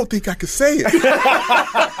 but I don't think I could say it."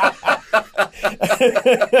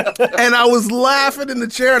 And I was laughing in the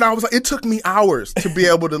chair, and I was like, it took me hours to be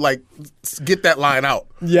able to like get that line out,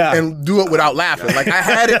 and do it without laughing. Like it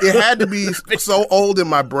had to be so old in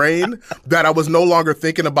my brain that I was no longer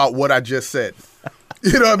thinking about what I just said.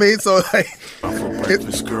 You know what I mean? So like, For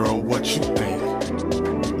breakfast, girl, what you think?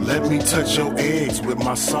 Let me touch your eggs with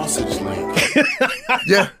my sausage link.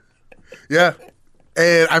 yeah.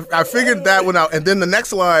 And I figured that one out, and then the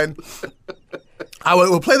next line.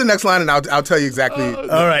 We'll play the next line, and I'll tell you exactly.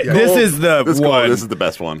 All right, this is the one. This is the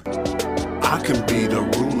best one. I can be the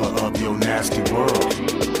ruler of your nasty world.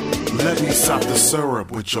 Let me sop the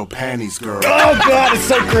syrup with your panties, girl. Oh, God, it's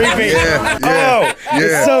so creepy. Yeah.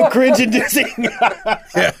 It's so cringe-inducing.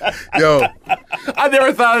 Yeah. Yo. I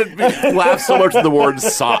never thought I'd laugh so much at the word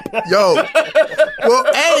sop. Yo. Well,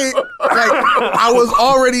 I was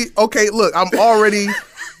already, okay, look, I'm already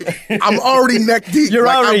neck deep. You're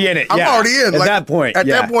like, already in it. I'm Yeah. already in. At like, that point, At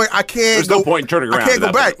yeah. that point, I can't There's no point in turning around I can't at go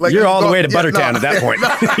that back. point. Like, You're all the go- way to yeah, Buttertown at that point.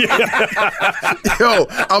 Yo,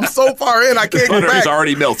 I'm so far in, I can't go Butter back. is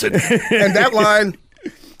already melted. And that line,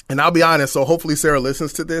 and I'll be honest, so hopefully Sarah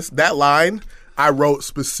listens to this. That line I wrote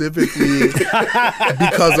specifically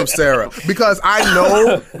because of Sarah. Because I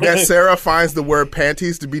know that Sarah finds the word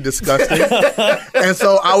panties to be disgusting. And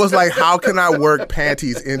so I was like, how can I work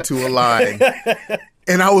panties into a line?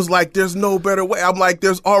 And I was like, there's no better way. I'm like,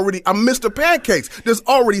 I'm Mr. Pancakes. There's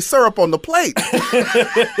already syrup on the plate.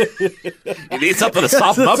 You need something to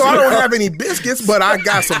soften up. So I don't have any biscuits, but I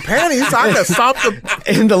got some panties. So I got sop the...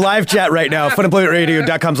 In the live chat right now,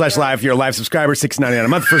 funemploymentradio.com/live. If you're a live subscriber, $6.99 a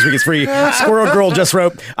month. First week is free. Squirrel Girl just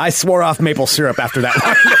wrote, I swore off maple syrup after that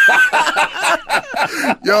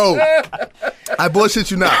line. Yo, I bullshit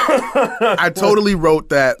you not. I totally wrote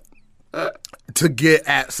that to get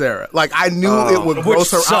at Sarah. Like, I knew it would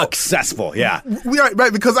gross her out. Successful, yeah.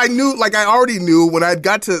 Right, because I knew, like, I already knew when I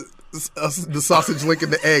got to the sausage link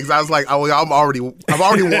and the eggs, I was like, oh, I've already won.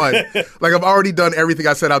 Like, I've already done everything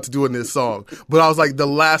I set out to do in this song. But I was like, the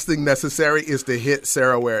last thing necessary is to hit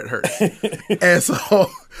Sarah where it hurts. And so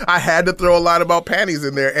I had to throw a line about panties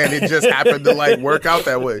in there, and it just happened to, like, work out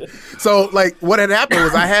that way. So, like, what had happened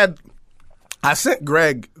was I sent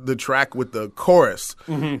Greg the track with the chorus,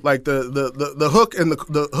 like the hook and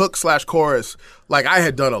the hook / chorus, like I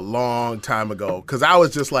had done a long time ago. Cause I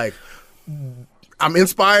was just like, I'm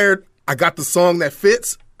inspired. I got the song that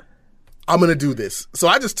fits. I'm going to do this. So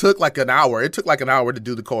I just took like an hour. It took like an hour to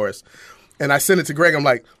do the chorus. And I sent it to Greg. I'm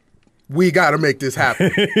like, we got to make this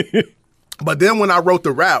happen. But then when I wrote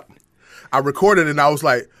the rap, I recorded it and I was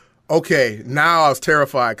like, okay, now I was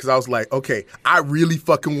terrified because I was like, okay, I really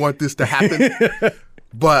fucking want this to happen,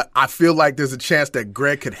 but I feel like there's a chance that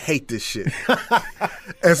Greg could hate this shit.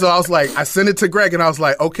 And so I was like, I sent it to Greg and I was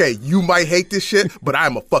like, okay, you might hate this shit, but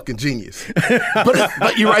I'm a fucking genius.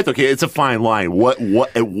 But you're right, okay, it's a fine line.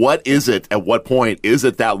 What is it, at what point is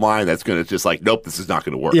it that line that's going to just like, nope, this is not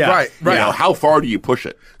going to work? Yeah. Right. You know, how far do you push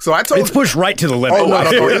it? So I told It's pushed right to the limit. Oh,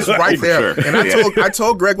 no, it's right there. Sure. And I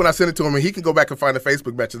told Greg when I sent it to him, and he can go back and find the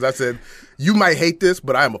Facebook messages, I said, you might hate this,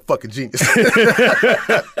 but I am a fucking genius.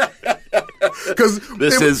 Because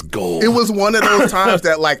This is gold. It was one of those times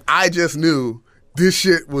that, like, I just knew this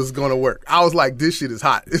shit was going to work. I was like, this shit is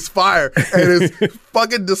hot. It's fire. And it's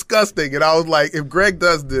fucking disgusting. And I was like, if Greg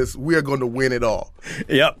does this, we are going to win it all.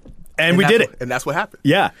 Yep. And we did it. And that's what happened.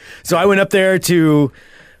 Yeah. So I went up there to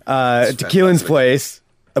Keelan's place.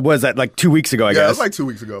 Was that like 2 weeks ago, I guess? Yeah, it was like 2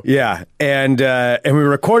 weeks ago. Yeah. And we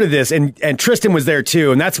recorded this, and Tristan was there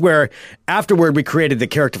too. And that's where, afterward, we created the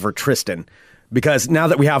character for Tristan. Because now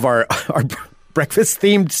that we have our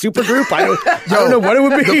breakfast-themed supergroup. I don't know what it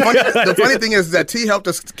would be. The funny thing is that T helped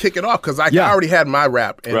us kick it off because I already had my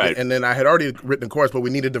rap, and then I had already written the chorus, but we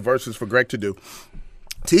needed the verses for Greg to do.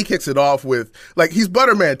 T kicks it off with, like, he's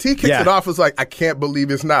Butterman. T kicks it off as like, I can't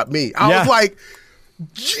believe it's not me. I was like,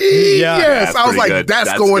 yes. I was like, good. that's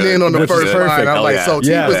That's going good. in on the That's first good. line. I was like, so T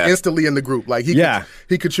was Yeah. instantly in the group. Like,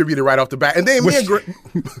 he contributed right off the bat. And then me and Greg.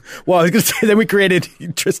 Well, I was going to say, then we created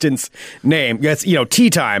Tristan's name. Yes, Tea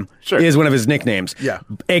Time is one of his nicknames. Yeah.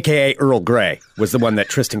 AKA Earl Grey was the one that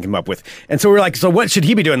Tristan came up with. And so we were like, so what should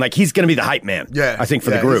he be doing? Like, he's going to be the hype man. Yeah. I think for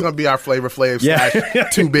the group. He's going to be our Flavor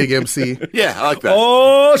Flav / Too Big MC. Yeah, I like that.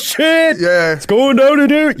 Oh, shit. Yeah. It's going down to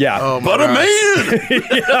do. Yeah. Oh, Butterman.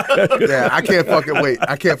 Yeah, I can't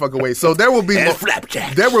fucking wait. So there will be more.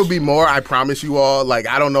 There will be more. I promise you all. Like,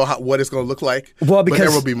 I don't know what it's going to look like. Well, because but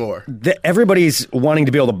there will be more. Everybody's wanting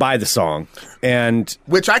to be able to buy the song, and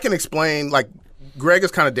which I can explain. Like, Greg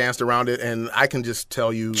has kind of danced around it, and I can just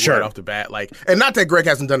tell you right off the bat. Like, and not that Greg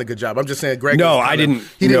hasn't done a good job. I'm just saying Greg. No, I didn't.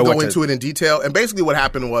 He didn't go into it in detail. And basically, what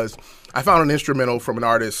happened was, I found an instrumental from an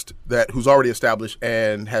artist who's already established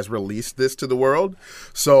and has released this to the world.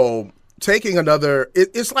 So taking another,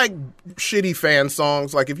 it's like shitty fan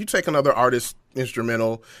songs. Like, if you take another artist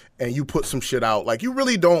instrumental and you put some shit out, like, you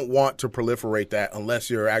really don't want to proliferate that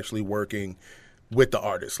unless you're actually working with the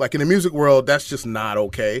artist. Like, in the music world, that's just not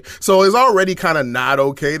okay. So it's already kind of not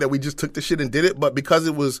okay that we just took the shit and did it, but because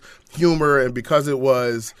it was humor and because it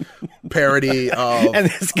was parody of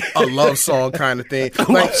a love song kind of thing,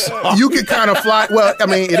 like, you could kind of fly. Well, I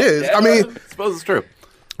mean, it is. I mean, I suppose it's true.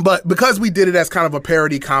 But because we did it as kind of a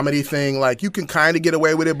parody comedy thing, like, you can kind of get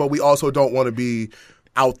away with it, but we also don't want to be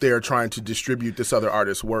out there trying to distribute this other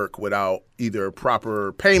artist's work without either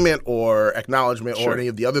proper payment or acknowledgement or any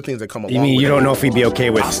of the other things that come along you mean with you it. don't know if he'd be okay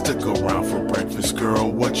with I'll stick around for breakfast,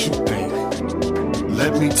 girl. What you think?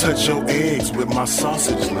 Let me touch your eggs with my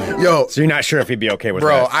sausage link. Yo, so you're not sure if he'd be okay with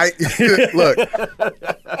bro, that? Look,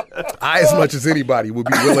 I, as much as anybody, would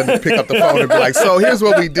be willing to pick up the phone and be like, so here's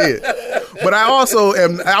what we did. But I also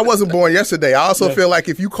I wasn't born yesterday. I also feel like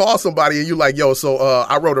if you call somebody and you're like, yo, so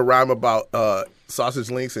I wrote a rhyme about sausage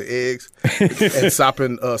links and eggs and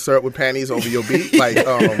sopping syrup with panties over your beat. Like,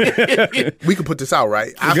 we could put this out,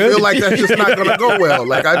 right? I feel like that's just not going to go well.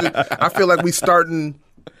 Like, I feel like we starting.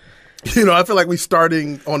 I feel like we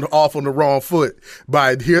starting off on the wrong foot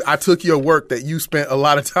by here. I took your work that you spent a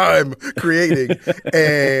lot of time creating,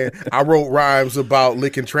 and I wrote rhymes about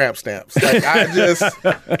licking tramp stamps. Like, I just.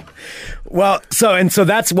 Well, so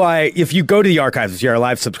that's why if you go to the archives, if you're a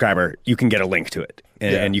live subscriber, you can get a link to it.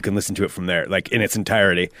 And you can listen to it from there, like, in its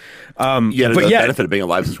entirety. But the benefit of being a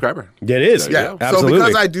live subscriber. It is. Yeah.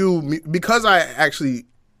 Absolutely. So because I actually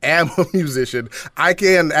am a musician, I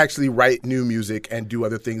can actually write new music and do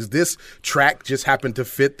other things. This track just happened to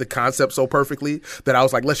fit the concept so perfectly that I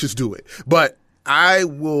was like, let's just do it. But I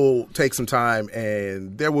will take some time,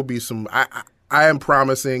 and there will be some. I am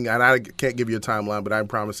promising, and I can't give you a timeline, but I'm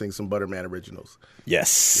promising some Butterman originals.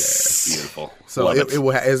 Yes. Beautiful. So it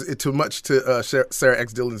will have too much to Sarah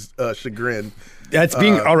X. Dillon's chagrin. It's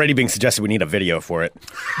already being suggested we need a video for it.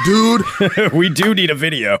 Dude. We do need a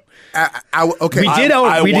video. Okay.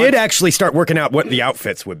 We did actually start working out what the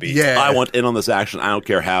outfits would be. Yeah. I want in on this action. I don't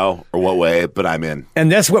care how or what way, but I'm in.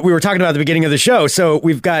 And that's what we were talking about at the beginning of the show. So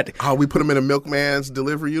we've got... Oh, we put him in a milkman's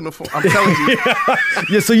delivery uniform. I'm telling you.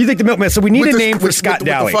 Yeah, so you think the milkman... So we need a name for Scott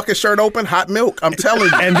Daly. With the fucking shirt open, hot milk. I'm telling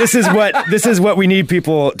you. And this is what we need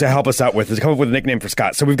people to help us out with, is come up with a nickname for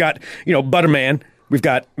Scott. So we've got, Butterman. We've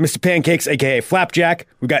got Mr. Pancakes, a.k.a. Flapjack.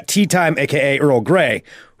 We've got Tea Time, a.k.a. Earl Grey.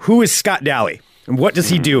 Who is Scott Daly? And what does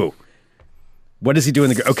he do? What does he do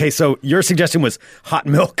in the... Okay, so your suggestion was hot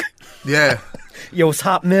milk. Yeah. Yo, it's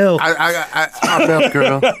hot milk. Hot milk,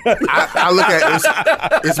 girl. I look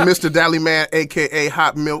at it's Mr. Daly Man, a.k.a.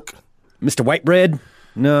 Hot Milk. Mr. White Bread?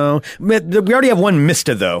 No. We already have one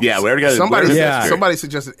Mr., though. Yeah, we already got Somebody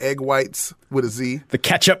suggested egg whites with a Z. The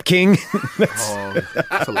Ketchup King.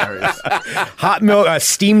 That's hilarious. Hot milk,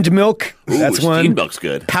 steamed milk. Ooh, that's one. Steamed milk's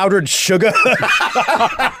good. Powdered sugar.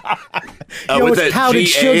 With it's powdered G-A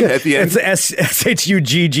sugar. at the end? It's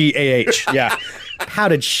SHUGGAH. Yeah.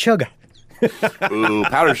 Powdered sugar. Ooh,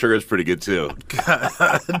 powdered sugar is pretty good too.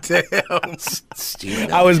 God damn.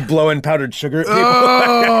 Steamed I was blowing powdered sugar at people.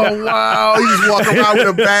 Oh, wow. He just walk around with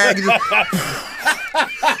a bag.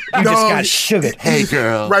 You just got sugared. Hey,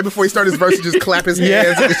 girl. Right before he started his verse, he just clap his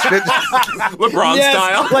hands and shit. LeBron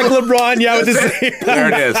style. Like LeBron, yeah. With his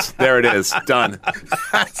There it is. Done.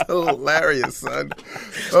 That's hilarious, son.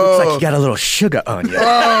 Looks like you got a little sugar on you.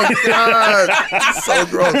 Oh, God. So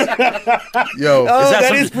gross. Yo.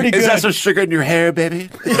 That is pretty good. Is that some sugar in your hair, baby?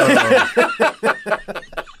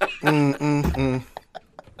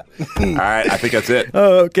 right, I think that's it.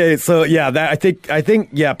 Okay, so yeah, I think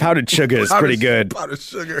powdered sugar is pretty good. Powdered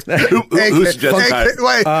sugar. Who suggested that?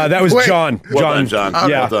 Wait, That was John. Well done, John.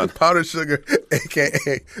 Yeah. Well done. Powdered sugar,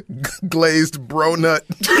 a.k.a. glazed bro nut.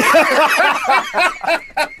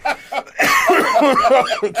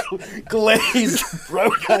 Glazed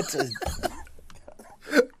bronuts.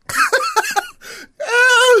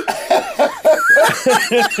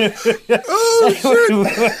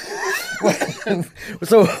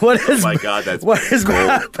 So what is? Oh my God, that's what is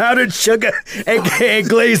powdered sugar, aka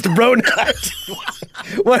glazed bronut?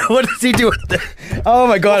 What does he do with that? Oh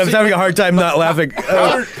my God, I'm having a hard time not laughing.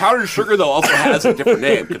 Powdered sugar, though, also has a different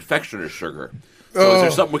name, confectioner's sugar. So is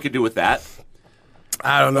there something we could do with that?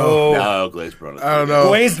 I don't know. No, glazed bronut. I don't know.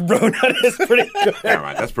 Glazed bronut is pretty good. Never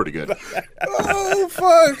mind, that's pretty good. Oh,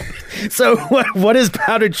 fuck. So what is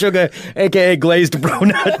powdered sugar, aka glazed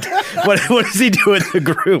bronut? What does he do with the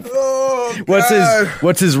group? Oh, God.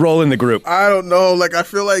 What's his role in the group? I don't know. Like, I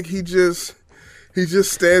feel like he just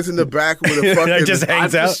stands in the back with a fucking just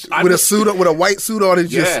hangs out with a suit with a white suit on. And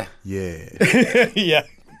just yeah.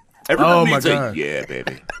 Everyone my needs God. yeah,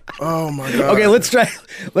 baby. Oh my God. Okay, let's try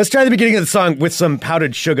the beginning of the song with some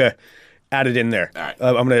powdered sugar added in there. All right.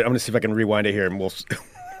 I'm gonna see if I can rewind it here, and we'll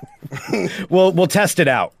test it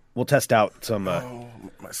out. We'll test out some.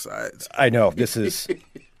 My sides. I know this is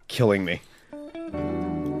killing me.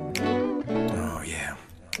 Oh, yeah.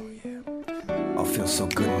 I feel so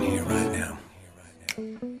good in here right now.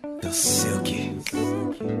 Feel silky.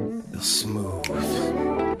 Feel smooth.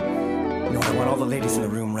 You know, I want all the ladies in the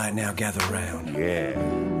room right now gather around. Yeah.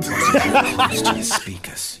 Close to your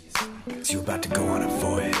speakers. So you're about to go on a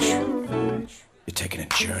voyage. You're taking a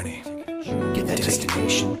journey. Get that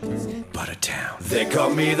destination, Buttertown. They call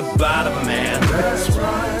me the Butterman. That's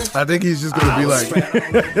right. I think he's just gonna be like,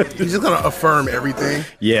 he's just gonna affirm everything.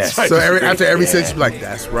 Yes. So after every sentence, he'll be like,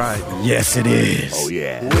 "That's right." Yes, it is. Oh,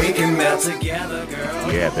 yeah. We can melt together,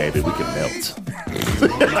 girl. Yeah, baby, we can melt.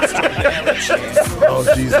 Oh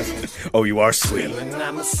Jesus. Oh, you are sweet.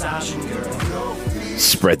 I'm massaging, girl.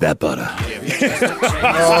 Spread that butter.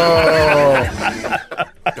 Oh,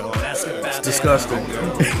 Don't ask about it's disgusting.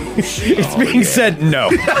 It's being said no.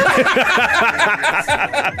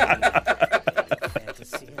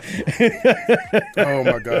 Oh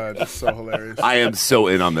my God, it's so hilarious. I am so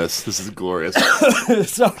in on this. This is glorious.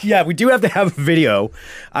 So yeah, we do have to have a video.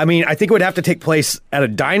 I mean, I think it would have to take place at a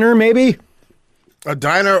diner, maybe. A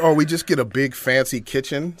diner, or we just get a big fancy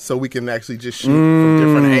kitchen so we can actually just shoot from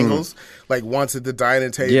different angles. Like once at the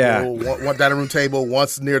dining table, one dining room table,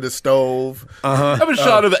 once near the stove. Have a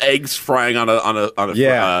shot of eggs frying on a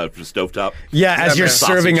stovetop. Yeah, as you're man.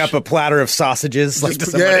 serving Sausage. up a platter of sausages. Like to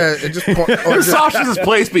Just, somebody. yeah, and just, or Sausage is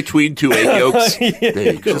placed between two egg yolks.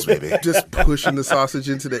 There you go, baby. just pushing the sausage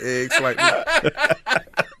into the eggs. Like,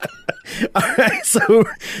 All right, so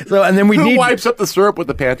and then we Who need wipes up the syrup with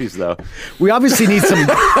the panties, though? we obviously need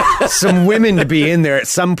some women to be in there at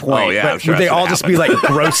some point. Oh, yeah, but I'm sure would they that's all gonna just be like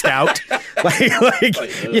grossed out?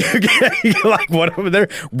 You're like what over there?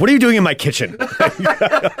 What are you doing in my kitchen?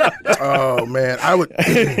 oh man, I would.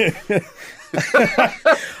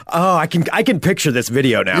 Oh, I can picture this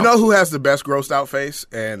video now. You know who has the best grossed out face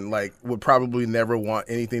and like would probably never want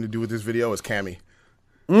anything to do with this video is Cammy.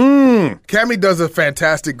 Cammy does a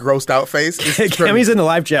fantastic grossed out face. Cammy's in the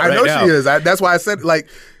live chat right now. I know she is. That's why I said like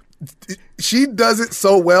she does it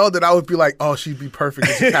so well that I would be like, oh, she'd be perfect.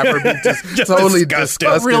 And just have her be just totally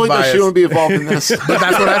disgusted Really, by does it. she want to be involved in this? But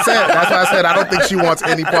that's what I said. That's why I said I don't think she wants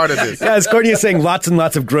any part of this. Yeah, as Courtney is saying, lots and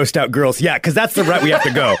lots of grossed out girls. Yeah, because that's the route we have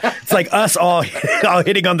to go. It's like us all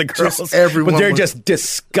hitting on the girls, Just everyone but they're with- just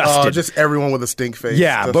disgusted. Just everyone with a stink face.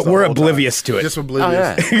 Yeah, Just but the we're whole time. oblivious to it. Just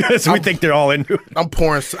oblivious. Because we think they're all into it. I'm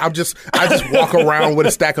pouring. I just walk around with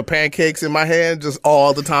a stack of pancakes in my hand, just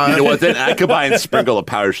all the time. You know what? Then I combine and sprinkle of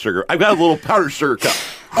powdered sugar. I've got a little powdered sugar cup.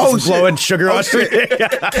 Oh, Just blowing sugar on shit.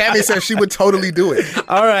 Cammy said she would totally do it.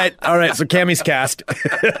 All right. So Cammy's cast,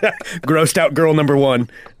 grossed out girl number one.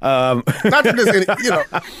 Not that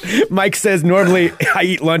there's any, Mike says normally I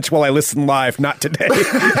eat lunch while I listen live. Not today.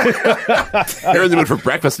 You're in the mood for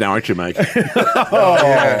breakfast now, aren't you, Mike?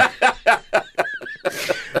 Yeah.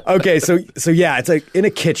 Okay, so yeah, it's like in a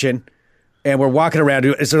kitchen, and we're walking around.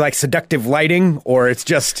 Is there like seductive lighting, or it's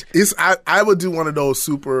just? I would do one of those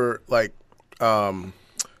super like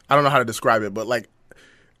I don't know how to describe it, but like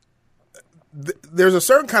there's a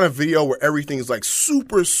certain kind of video where everything is like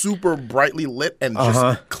super, super brightly lit and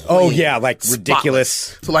just clean. Oh yeah, like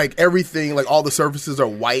ridiculous. So like everything, like all the surfaces are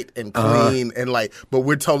white and clean, and like, but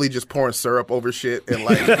we're totally just pouring syrup over shit and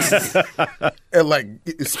like and like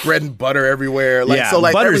spreading butter everywhere. Like, Yeah, so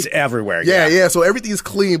like butter's everywhere. Yeah. So everything's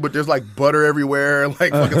clean, but there's like butter everywhere,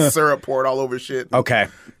 like fucking syrup poured all over shit. Okay.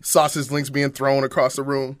 Sausage links being thrown across the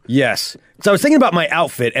room. Yes. So I was thinking about my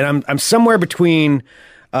outfit, and I'm somewhere between.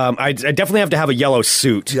 I definitely have to have a yellow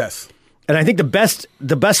suit. Yes. And I think the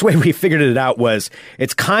best way we figured it out was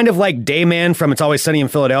it's kind of like Dayman from It's Always Sunny in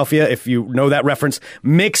Philadelphia, if you know that reference,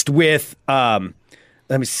 mixed with let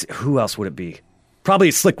me see, who else would it be? Probably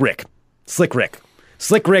Slick Rick. Slick Rick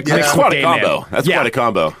Yeah, mixed with that's quite a Dayman. combo. That's quite a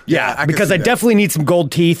combo. Yeah, I can because see I that. definitely need some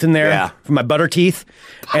gold teeth in there for my butter teeth.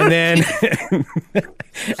 And then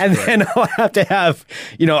and then I'll have to have,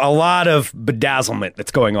 a lot of bedazzlement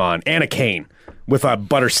that's going on and a cane with a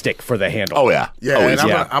butter stick for the handle. Oh yeah. Yeah, Oh, and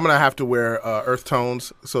yeah. I'm gonna have to wear earth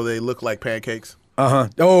tones so they look like pancakes.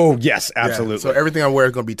 Oh, yes, absolutely. Yeah, so everything I wear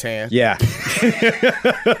is gonna be tan. Yeah.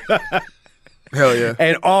 Hell yeah.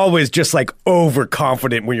 And always just like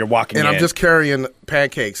overconfident when you're walking And in. I'm just carrying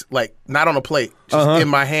pancakes, like not on a plate, just in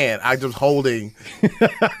my hand. I just holding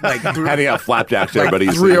like Handing out flapjacks to everybody.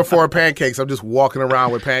 you 3 see. or 4 pancakes. I'm just walking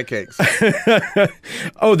around with pancakes.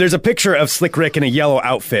 Oh, there's a picture of Slick Rick in a yellow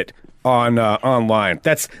outfit on online.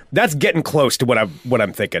 That's getting close to what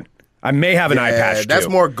I'm thinking. I may have an eye patch that's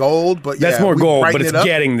too. more gold, but That's yeah, more we gold, brighten but it's it up.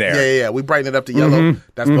 getting there. Yeah. We brighten it up to yellow.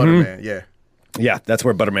 That's Butterman. Yeah, Yeah, that's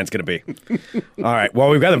where Butterman's going to be. All right. Well,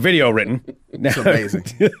 we've got a video written. it's amazing.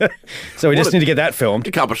 So we just need to get that filmed.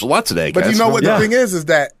 Accomplished a lot today, But guys. you know what Yeah. the thing is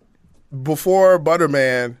that before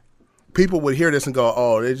Butterman, people would hear this and go,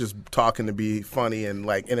 "Oh, they're just talking to be funny and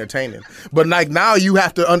like entertaining." But like now, you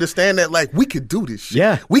have to understand that like we could do this shit.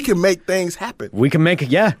 Yeah. We can make things happen. We can make it.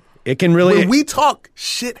 Yeah, it can really. When we talk,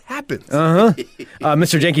 shit happens.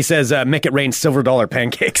 Mr. Jenke says, "Make it rain silver dollar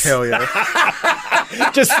pancakes." Hell yeah.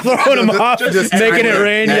 Just throwing them off, just making it tiny-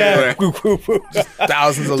 rain. yeah. Yeah.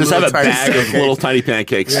 Thousands of Just have little a tiny bag of pancakes. little tiny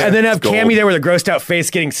pancakes. And then have It's gold. Cammy there with a grossed out face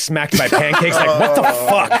getting smacked by pancakes. Like, what the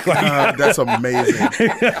fuck? Like, That's amazing.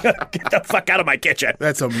 get the fuck out of my kitchen.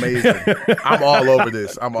 That's amazing. I'm all over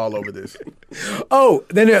this. Oh,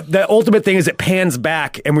 then the ultimate thing is it pans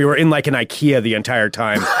back, and we were in like an IKEA the entire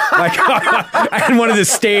time. Like, I wanted this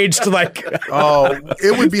staged like, Oh,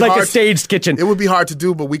 it would be like hard. a staged kitchen. It would be hard to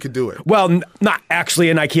do, but we could do it. Well, not actually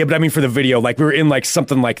in IKEA, but I mean for the video, like we were in like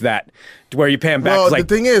something like that, to where you pan back. Well, it's like,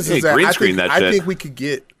 the thing is Hey, that green I screen think, that I shit. think we could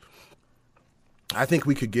get. I think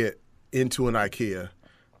we could get into an IKEA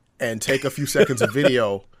and take a few seconds of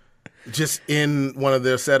video, just in one of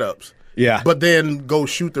their setups. Yeah. But then go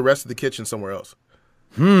shoot the rest of the kitchen somewhere else.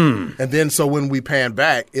 And then so when we pan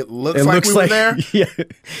back, it looks like we were there. Yeah,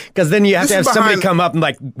 because then you have This to have is somebody behind- come up and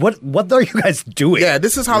like, what are you guys doing? Yeah,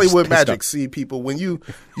 this is Hollywood Just pissed magic. off. See, people, when you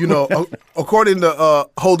know, according to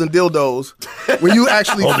Holding Dildos, when you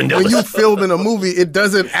actually Holding when you Dildos. film in a movie, it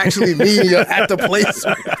doesn't actually mean you're at the place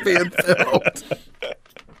where it's being filmed.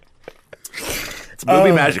 It's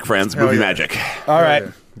movie magic, friends. Movie yeah. magic. All right.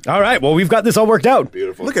 All right. Well, we've got this all worked out.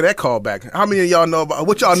 Beautiful. Look at that callback. How many of y'all know about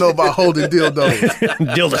what y'all know about Holding Dildos?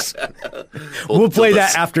 Dildos. We'll play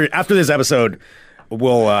that after this episode.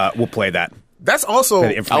 We'll play that. That's also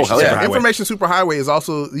The Information hell yeah. Superhighway. Information Superhighway is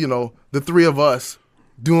also the 3 of us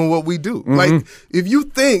doing what we do. Like if you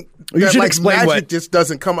think You that should like explain magic what- just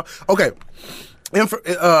doesn't come up. Okay,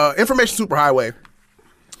 Information Superhighway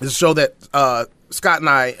is a show that Scott and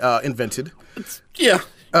I invented. Yeah.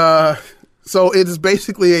 So it is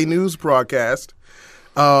basically a news broadcast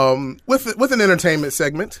with an entertainment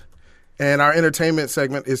segment. And our entertainment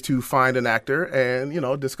segment is to find an actor and,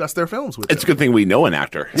 discuss their films with It's a them. good thing we know an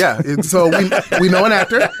actor. Yeah, so we know an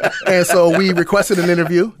actor, and so we requested an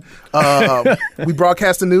interview. We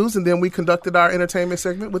broadcast the news, and then we conducted our entertainment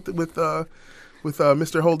segment with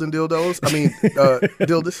Mr. Holden Dildos. I mean,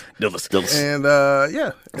 Dildos. Dildos. And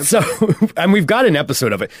yeah. And So, and we've got an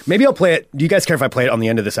episode of it. Maybe I'll play it. Do you guys care if I play it on the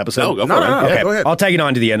end of this episode? No, go for No, it. no, no. Okay, Go ahead. I'll tag it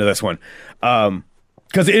on to the end of this one.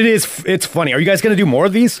 Because it's funny. Are you guys going to do more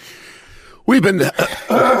of these? We've been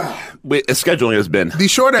scheduling has been the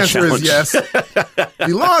short answer is challenge. yes. The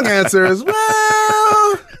long answer is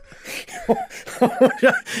well.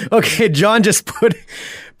 Okay, John just put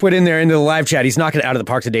in there into the live chat. He's knocking it out of the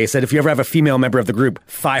park today. He said, if you ever have a female member of the group,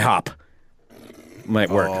 thigh hop. might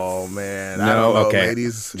work. Oh man, No, I don't know, okay.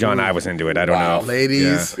 ladies. John, I was into it. I don't know.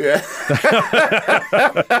 Ladies.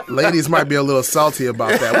 Ladies might be a little salty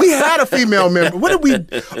about that. We had a female member. What did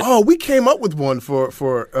we? Oh, we came up with one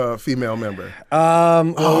for a female member.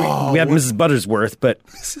 We had Mrs. Buttersworth, but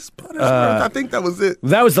Mrs. Buttersworth. I think that was it.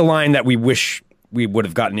 that was the line that we wish we would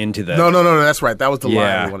have gotten into. No. That's right. That was the line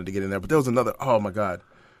Yeah. we wanted to get in there. But there was another. Oh my God.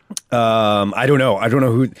 I don't know. I don't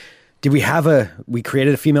know who. Did we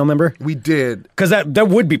created a female member? We did, Because that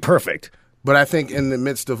would be perfect. but I think in the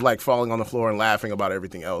midst of like falling on the floor and laughing about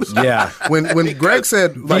everything else. Yeah. When Greg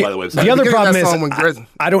said like By the way, The other problem is, when Greg,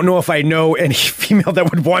 I don't know if I know any female that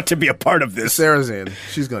would want to be a part of this. Sarah's in,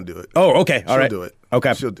 she's gonna do it. Oh, okay. All she'll right. do it.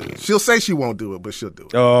 Okay. She'll do it. She'll say she won't do it, but she'll do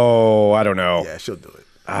it. Oh, I don't know. Yeah, she'll do it.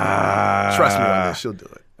 Trust me on this. She'll do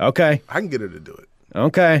it. Okay. I can get her to do it.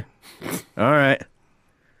 Okay. All right.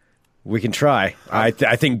 We can try. I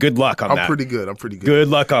think good luck on that. I'm pretty good. Good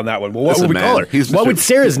luck on that one. Well, what Listen, would we man, call her? he's What would Mr.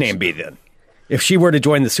 Sarah's name be then? If she were to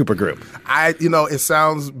join the supergroup? It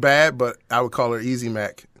sounds bad, but I would call her Easy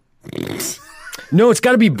Mac. No, it's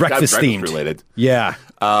got to be breakfast themed. related. Yeah.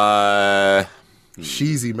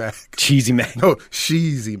 Cheesy Mac. Cheesy Mac. No,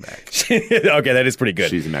 Cheesy Mac. Okay, that is pretty good.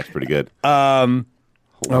 Cheesy Mac's pretty good. Okay,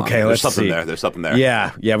 There's let's something see. there. There's something there.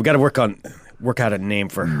 Yeah, we got to work out a name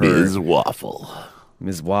for her. Ms. Waffle.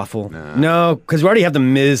 Ms. Waffle. No, because we already have the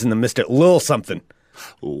Ms and the Mr. Lil something.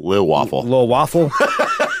 Lil Waffle. Lil Waffle.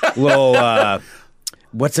 Lil.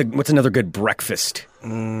 What's another good breakfast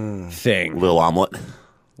thing? Lil Omelet.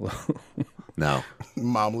 No.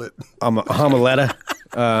 Momlet. Homeletta.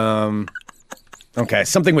 Okay,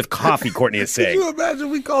 something with coffee. Courtney is Can saying. you imagine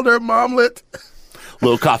we called her Momlet?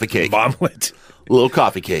 Little coffee cake. Omelet. Little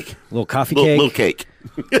coffee cake. Little coffee cake. Little cake.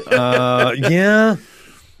 Yeah.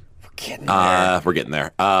 We're getting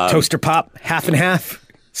there. Toaster pop, half and half.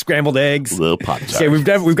 Scrambled eggs. Little Pop-Tart. Okay,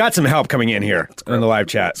 we've got some help coming in here in the live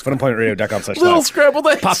chat. funemploymentradio.com/live. scrambled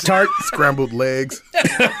eggs. Pop-Tart. Scrambled legs.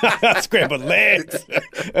 Scrambled legs.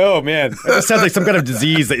 Oh, man. That sounds like some kind of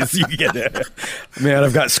disease that you get there. Man,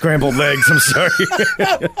 I've got scrambled legs. I'm sorry.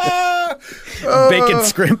 Bacon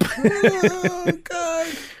scrimp. Oh, God.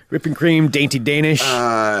 Whipping cream, dainty Danish.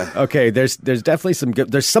 Okay, there's definitely some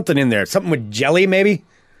good. There's something in there. Something with jelly, maybe.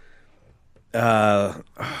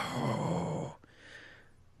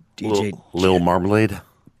 DJ Lil Marmalade.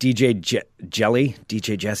 DJ Jelly,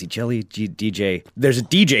 DJ Jazzy Jelly, DJ. There's a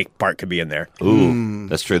DJ part could be in there. Ooh,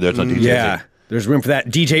 that's true. There's no DJ. Yeah, there's room for that.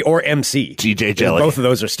 DJ or MC. DJ Jelly. Both of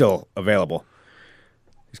those are still available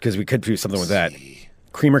because we could do something with that.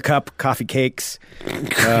 Creamer cup, coffee cakes,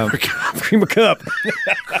 creamer cup,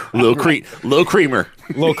 Little creamer. little creamer.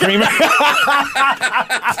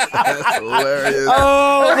 That's hilarious.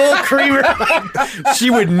 Oh, little creamer. She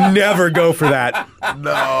would never go for that.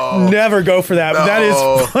 No. Never go for that. No. That is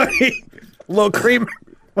funny. Little creamer.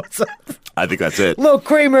 What's up? I think that's it. Little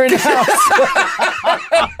creamer in the house.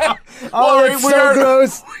 Oh, it's so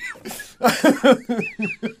gross.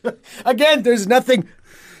 Again, there's nothing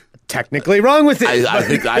technically wrong with it. I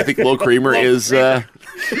think Lil Creamer is. I'm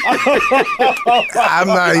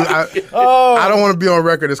not even. I don't want to be on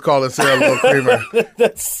record as calling Sarah Little Creamer.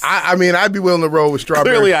 I mean, I'd be willing to roll with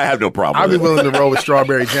strawberry. Clearly, I have no problem. I'd be with it. willing to roll with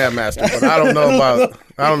Strawberry Jam Master, but I don't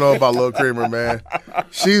know about Little Creamer, man.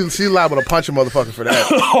 She liable to punch a motherfucker for that.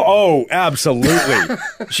 Oh, absolutely.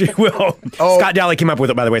 She will. Oh. Scott Daly came up with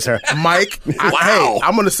it, by the way, Sarah. Mike, Wow.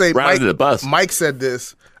 I'm going to say Right Mike. under the bus. Mike said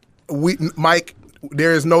this. Mike,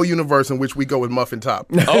 there is no universe in which we go with Muffin Top.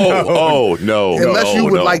 Oh no! Unless you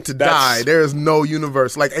would like to That's- die, there is no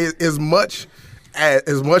universe. Like as much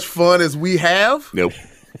fun as we have, Nope.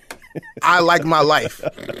 I like my life,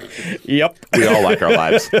 Yep. We all like our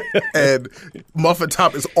lives. and Muffin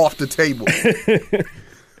Top is off the table.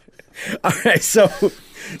 All right, so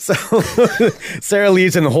Sarah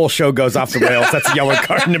leaves and the whole show goes off the rails. That's a yellow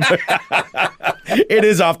card. It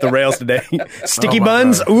is off the rails today. Sticky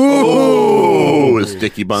buns. God. Ooh. Ooh,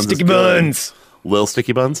 sticky buns. Sticky is good. buns. Little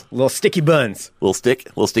sticky buns. Little sticky buns. Little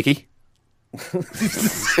sticky.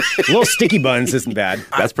 Little sticky buns isn't bad.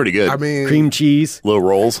 That's pretty good. I mean, Cream cheese. little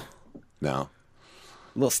rolls. No.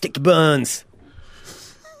 Little sticky buns.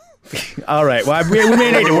 All right. Well, we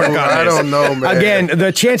may need to work on this. I don't know, man. Again,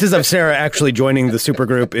 the chances of Sarah actually joining the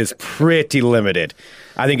supergroup is pretty limited.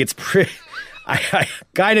 I think it's I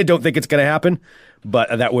kind of don't think it's going to happen,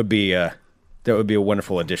 but that would be a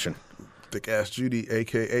wonderful addition. Thick ass Judy,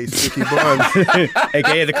 aka Sticky Buns.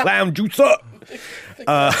 AKA the clown juicer.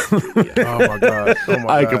 Oh my god!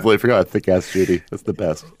 I completely forgot Thick Ass Judy. That's the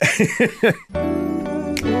best.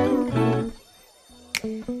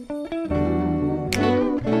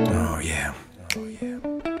 Oh yeah.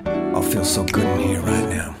 I feel so good in here right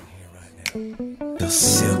now. Feel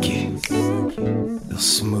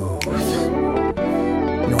smooth. You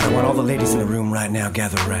know what? I want all the ladies in the room right now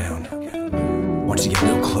gather around. I want you to get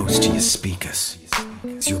real close to your speakers.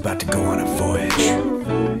 Cause you're about to go on a voyage.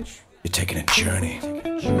 You're taking a journey.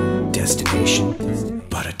 Destination,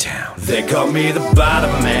 Buttertown. They call me the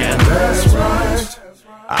Butterman. That's right.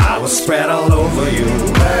 I was spread all over you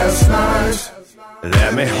last night.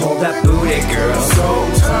 Let me hold that booty, girl. So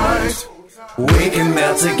tight. We can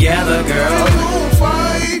melt together, girl. Don't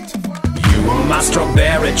fight. You are my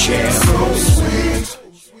strawberry chair. So sweet.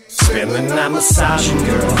 Spend the night massaging,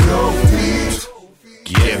 girl. Your feet.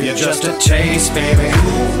 Give you just a taste, baby.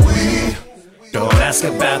 Ooh-wee. Don't ask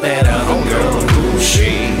about that other girl. Who's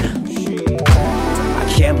she? I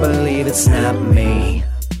can't believe it's not me.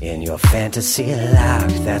 In your fantasy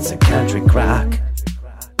life, that's a country crock.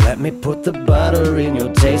 Let me put the butter in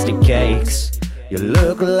your tasty cakes. You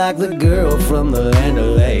look like the girl from the Land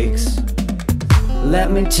of Lakes. Let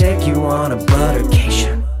me take you on a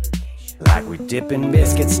buttercation. Like we dip in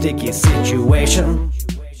biscuit sticky situation.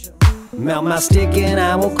 Melt my stick and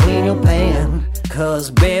I will clean your pan. Cause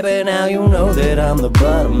baby, now you know that I'm the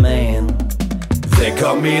Butterman. They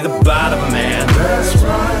call me the Butterman. That's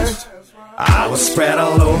right. I was spread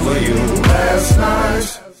all over you last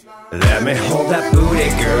night. Let me hold that booty,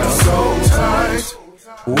 girl. So tight.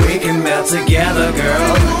 We can melt together,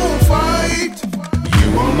 girl. Don't fight.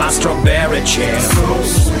 You are my strawberry chair. So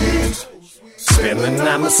sweet. Spend the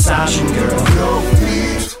night massaging, girl. Your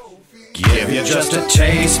feet. Give you just a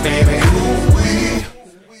taste, baby. Ooh-wee.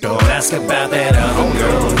 Don't ask about that other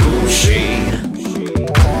girl. Who's she?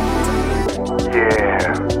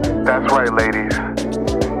 Yeah, that's right, ladies.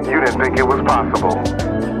 You didn't think it was possible.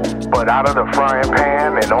 But out of the frying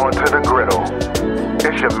pan and onto the griddle,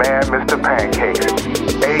 it's your man, Mr. Pancakes,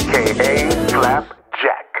 a.k.a.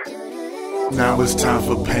 Flapjack. Now it's time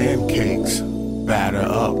for pancakes. Batter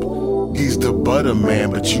up. He's the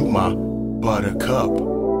Butterman, but you my buttercup,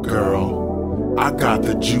 girl. I got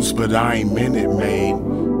the juice, but I ain't Minute Maid.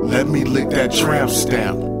 Let me lick that tramp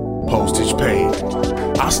stamp. Postage paid.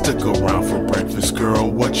 I stick around for breakfast, girl.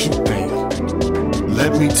 What you think?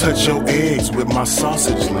 Let me touch your eggs with my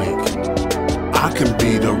sausage link. I can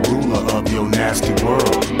be the ruler of your nasty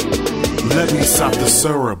world. Let me sop the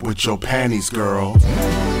syrup with your panties, girl.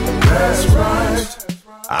 That's right.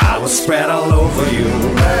 I was spread all over you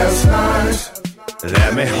last night.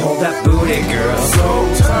 Let me hold that booty, girl. So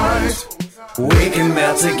tight. We can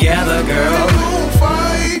melt together, girl. Don't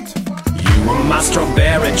fight. You are my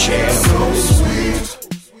strawberry chair. So sweet.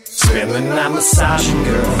 Spend the night massaging,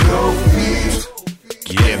 girl. Your feet.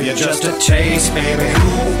 Give you just a taste, baby.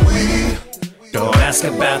 Ooh-wee. Don't ask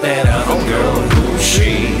about that other girl. Who's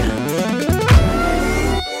she?